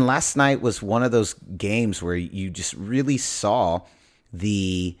 And last night was one of those games where you just really saw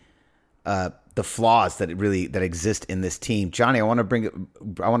the flaws that exist in this team. Johnny, I want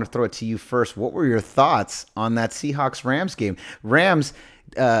to throw it to you first. What were your thoughts on that Seahawks-Rams game? Rams,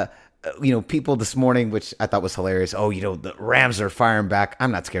 people this morning, which I thought was hilarious. Oh, the Rams are firing back.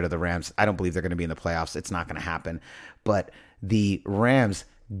 I'm not scared of the Rams. I don't believe they're going to be in the playoffs. It's not going to happen. But the Rams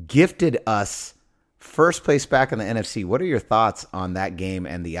gifted us first place back in the NFC. What are your thoughts on that game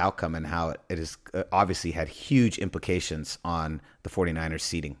and the outcome, and how it has obviously had huge implications on the 49ers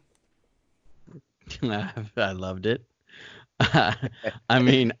seeding? I loved it. I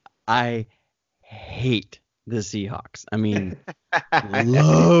mean, I hate the Seahawks. I mean,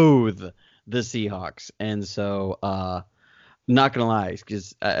 loathe the Seahawks. And so, not going to lie,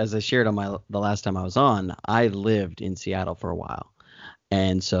 because as I shared on the last time I was on, I lived in Seattle for a while.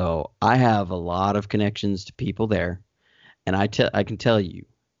 And so I have a lot of connections to people there. And I can tell you,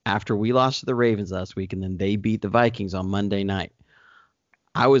 after we lost to the Ravens last week and then they beat the Vikings on Monday night,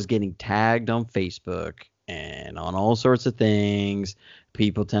 I was getting tagged on Facebook and on all sorts of things.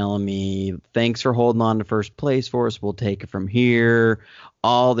 People telling me, thanks for holding on to first place for us. We'll take it from here.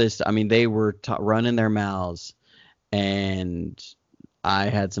 All this. I mean, they were running their mouths. And I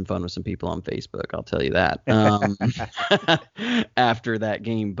had some fun with some people on Facebook. I'll tell you that after that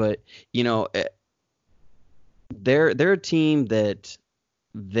game. But, you know, they're a team that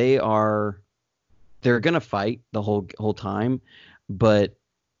they're going to fight the whole time. But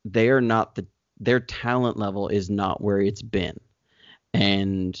they are not their talent level is not where it's been.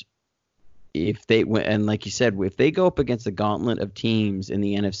 And and like you said, if they go up against the gauntlet of teams in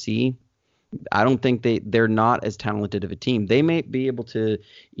the NFC, I don't think they're not as talented of a team. They may be able to,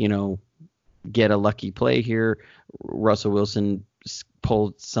 you know, get a lucky play here. Russell Wilson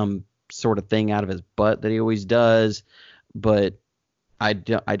pulled some sort of thing out of his butt that he always does, but I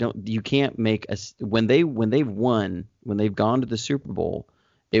don't. You can't make when they've gone to the Super Bowl,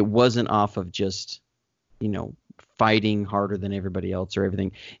 it wasn't off of just, you know, fighting harder than everybody else or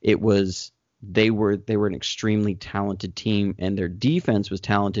everything. It was they were an extremely talented team, and their defense was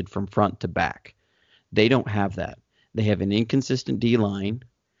talented from front to back. They don't have that. They have an inconsistent D-line,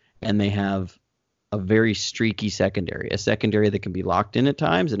 and they have a very streaky secondary, a secondary that can be locked in at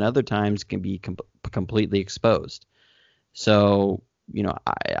times and other times can be completely exposed. So, you know,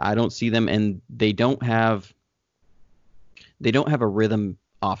 I don't see them, and they don't have a rhythm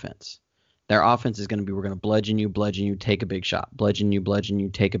offense. Their offense is going to be, we're going to bludgeon you, take a big shot, bludgeon you,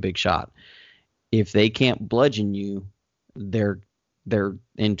 take a big shot. If they can't bludgeon you, they're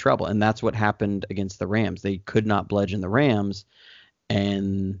in trouble. And that's what happened against the Rams. They could not bludgeon the Rams.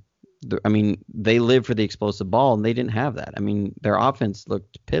 And they live for the explosive ball, and they didn't have that. I mean, their offense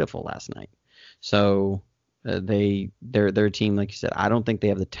looked pitiful last night. So they're a team, like you said, I don't think they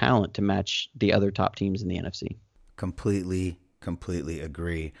have the talent to match the other top teams in the NFC. Completely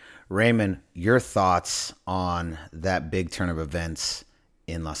agree. Raymond, your thoughts on that big turn of events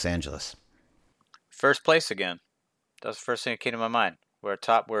in Los Angeles? First place again. That's the first thing that came to my mind. We're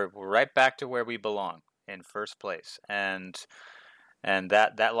right back to where we belong, in first place. And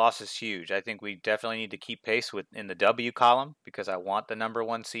that loss is huge. I think we definitely need to keep pace in the W column, because I want the number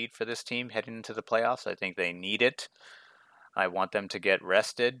one seed for this team heading into the playoffs. I think they need it. I want them to get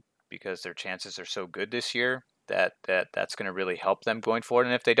rested because their chances are so good this year that's going to really help them going forward.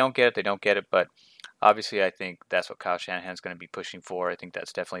 And if they don't get it, they don't get it. But obviously, I think that's what Kyle Shanahan's going to be pushing for. I think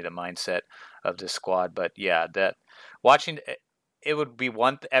that's definitely the mindset of this squad. But yeah, that watching it would be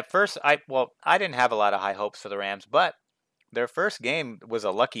one. At first, I didn't have a lot of high hopes for the Rams, but their first game was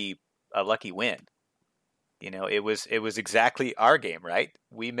a lucky win. You know, it was exactly our game, right?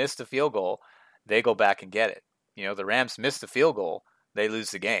 We missed the field goal, they go back and get it. You know, the Rams missed the field goal, they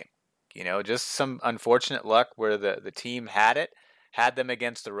lose the game. You know, just some unfortunate luck where the team had them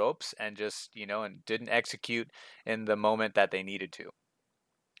against the ropes and just, you know, and didn't execute in the moment that they needed to.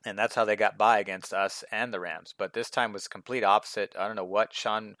 And that's how they got by against us and the Rams. But this time was complete opposite. I don't know what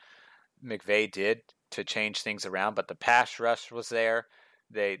Sean McVay did to change things around, but the pass rush was there.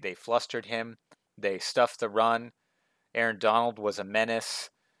 They flustered him. They stuffed the run. Aaron Donald was a menace.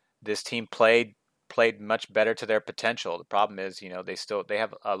 This team played much better to their potential. The problem is, you know, they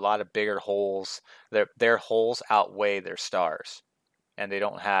have a lot of bigger holes. Their holes outweigh their stars, and they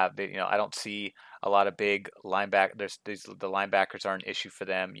don't have. I don't see a lot of big linebackers. The linebackers are an issue for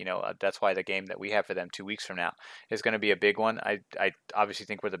them. You know, that's why the game that we have for them 2 weeks from now is going to be a big one. I obviously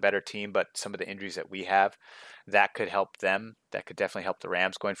think we're the better team, but some of the injuries that we have, that could help them. That could definitely help the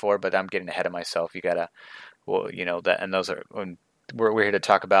Rams going forward. But I'm getting ahead of myself. You gotta, and those are when we're here to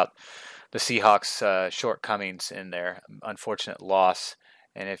talk about the Seahawks' shortcomings in their unfortunate loss.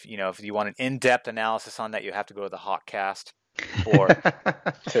 And if you want an in-depth analysis on that, you have to go to the Hawkcast or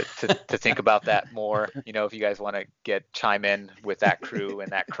to think about that more. You know, if you guys want to chime in with that crew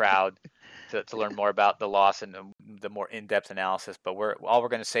and that crowd to learn more about the loss and the more in-depth analysis. But all we're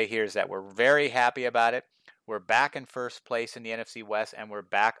going to say here is that we're very happy about it. We're back in first place in the NFC West, and we're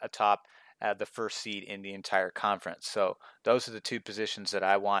back atop the first seed in the entire conference. So those are the two positions that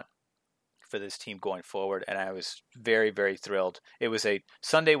I want for this team going forward, and I was very, very thrilled.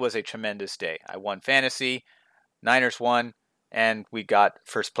 Sunday was a tremendous day. I won fantasy, Niners won, and we got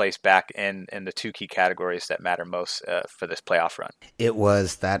first place back in the two key categories that matter most for this playoff run. It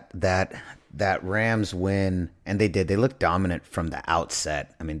was that Rams win, and they looked dominant from the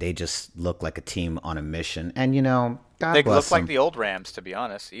outset. I mean, they just looked like a team on a mission, and God they bless looked them. like the old Rams, to be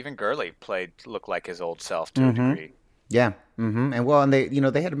honest. Even Gurley looked like his old self to a degree. Yeah, and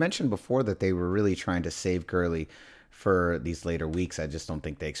they had mentioned before that they were really trying to save Gurley for these later weeks. I just don't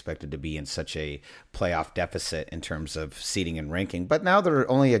think they expected to be in such a playoff deficit in terms of seeding and ranking. But now they're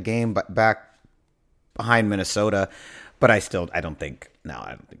only a game back behind Minnesota. But I don't think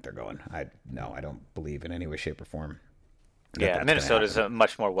they're going. I don't believe in any way, shape, or form. Yeah, Minnesota's a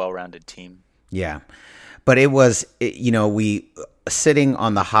much more well-rounded team. Yeah. But we sitting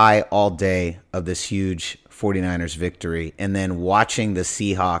on the high all day of this huge 49ers victory and then watching the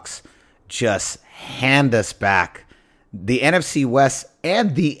Seahawks just hand us back the NFC West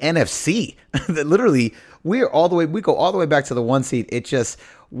and the NFC. That literally we go all the way back to the 1 seed. It just,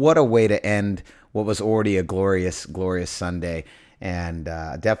 what a way to end what was already a glorious, glorious Sunday. And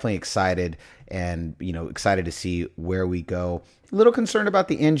definitely excited and, excited to see where we go. A little concerned about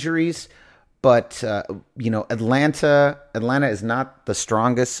the injuries. But, Atlanta is not the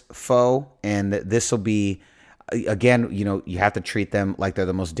strongest foe, and this will be, again, you have to treat them like they're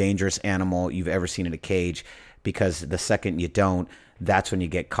the most dangerous animal you've ever seen in a cage, because the second you don't, that's when you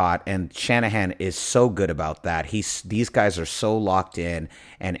get caught. And Shanahan is so good about that. These guys are so locked in.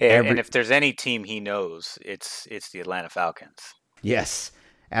 And if there's any team he knows, it's the Atlanta Falcons. Yes,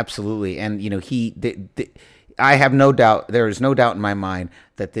 absolutely. And, I have no doubt, there is no doubt in my mind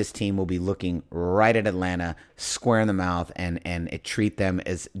that this team will be looking right at Atlanta, square in the mouth, and treat them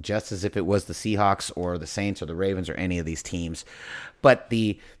as just as if it was the Seahawks or the Saints or the Ravens or any of these teams. But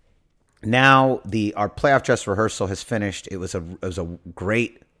our playoff dress rehearsal has finished. It was a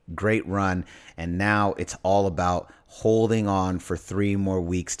great run, and now it's all about holding on for 3 more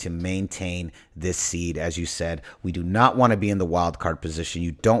weeks to maintain this seed. As you said, we do not want to be in the wild card position.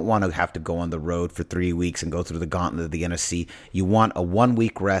 You don't want to have to go on the road for 3 weeks and go through the gauntlet of the NFC. You want a 1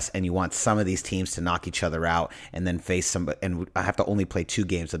 week rest, and you want some of these teams to knock each other out and then face somebody. And I have to only play 2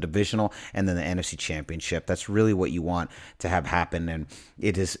 games, the divisional and then the NFC Championship. That's really what you want to have happen, and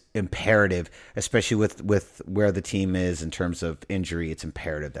it is imperative, especially with where the team is in terms of injury. It's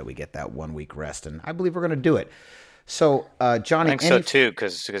imperative that we get that 1 week rest, and I believe we're going to do it. So, Johnny, I think so too,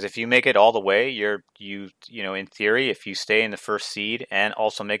 because if you make it all the way, in theory, if you stay in the first seed and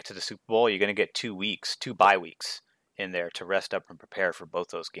also make it to the Super Bowl, you're going to get 2 bye weeks in there to rest up and prepare for both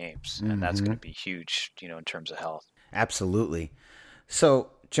those games, and that's going to be huge, in terms of health. Absolutely. So,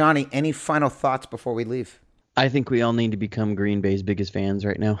 Johnny, any final thoughts before we leave? I think we all need to become Green Bay's biggest fans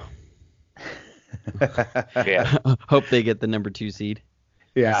right now. Yeah. Hope they get the number 2 seed.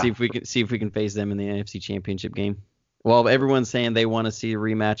 Yeah. See if we can face them in the NFC Championship game. Well, everyone's saying they want to see a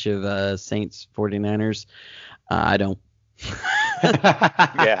rematch of Saints 49ers. I don't.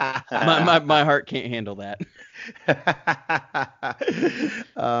 Yeah. my heart can't handle that.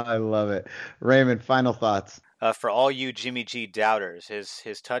 I love it. Raymond, final thoughts. For all you Jimmy G doubters,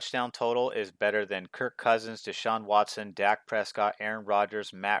 his touchdown total is better than Kirk Cousins, Deshaun Watson, Dak Prescott, Aaron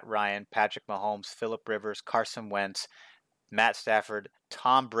Rodgers, Matt Ryan, Patrick Mahomes, Phillip Rivers, Carson Wentz, Matt Stafford,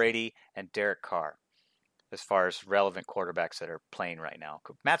 Tom Brady, and Derek Carr, as far as relevant quarterbacks that are playing right now.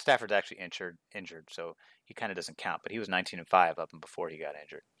 Matt Stafford's actually injured, so he kind of doesn't count, but he was 19-5 up and before he got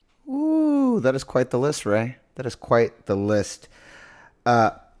injured. Ooh, that is quite the list, Ray. That is quite the list.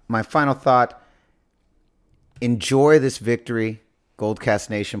 My final thought, enjoy this victory, Goldcast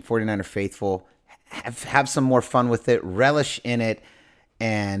Nation, 49er faithful. Have some more fun with it, relish in it,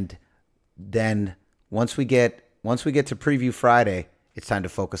 and then once we get to Preview Friday, it's time to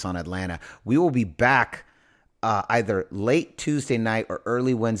focus on Atlanta. We will be back either late Tuesday night or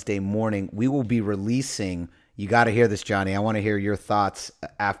early Wednesday morning. We will be releasing, you got to hear this, Johnny. I want to hear your thoughts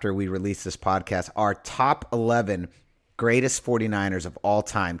after we release this podcast. Our top 11 greatest 49ers of all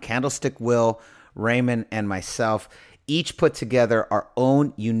time. Candlestick Will, Raymond, and myself each put together our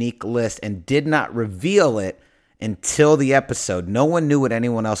own unique list and did not reveal it until the episode. No one knew what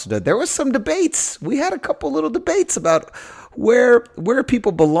anyone else did. There was some debates. We had a couple little debates about where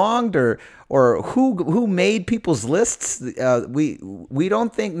people belonged or who made people's lists. We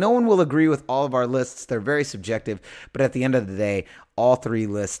don't think, no one will agree with all of our lists. They're very subjective, but at the end of the day, all 3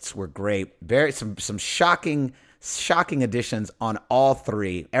 lists were great. Some shocking additions on all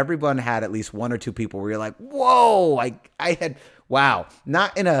 3. Everyone had at least 1 or 2 people where you're like, whoa, I had. Wow,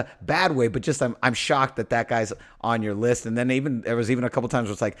 not in a bad way, but just I'm shocked that guy's on your list. And then there was even a couple times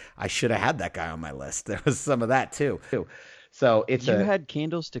where it's like, I should have had that guy on my list. There was some of that too. So you had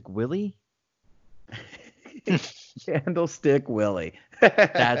Candlestick Willie? Candlestick Willie.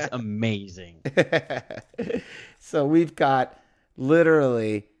 That's amazing. So we've got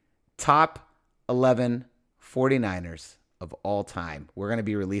literally top 11 49ers of all time. We're going to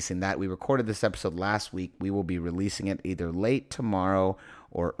be releasing that. We recorded this episode last week. We will be releasing it either late tomorrow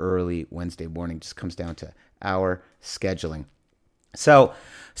or early Wednesday morning. Just comes down to our scheduling. So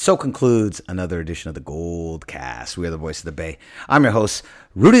concludes another edition of the Gold Cast. We are the voice of the Bay. I'm your host,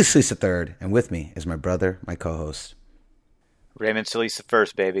 Rudy Solis III, and with me is my brother, my co-host, Raymond Solis the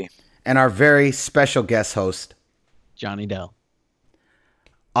first, baby. And our very special guest host, Johnny Dell.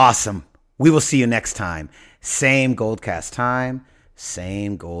 Awesome. We will see you next time. Same Goldcast time,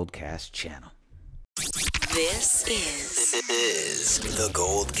 same Goldcast channel. This is the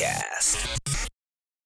Gold Cast.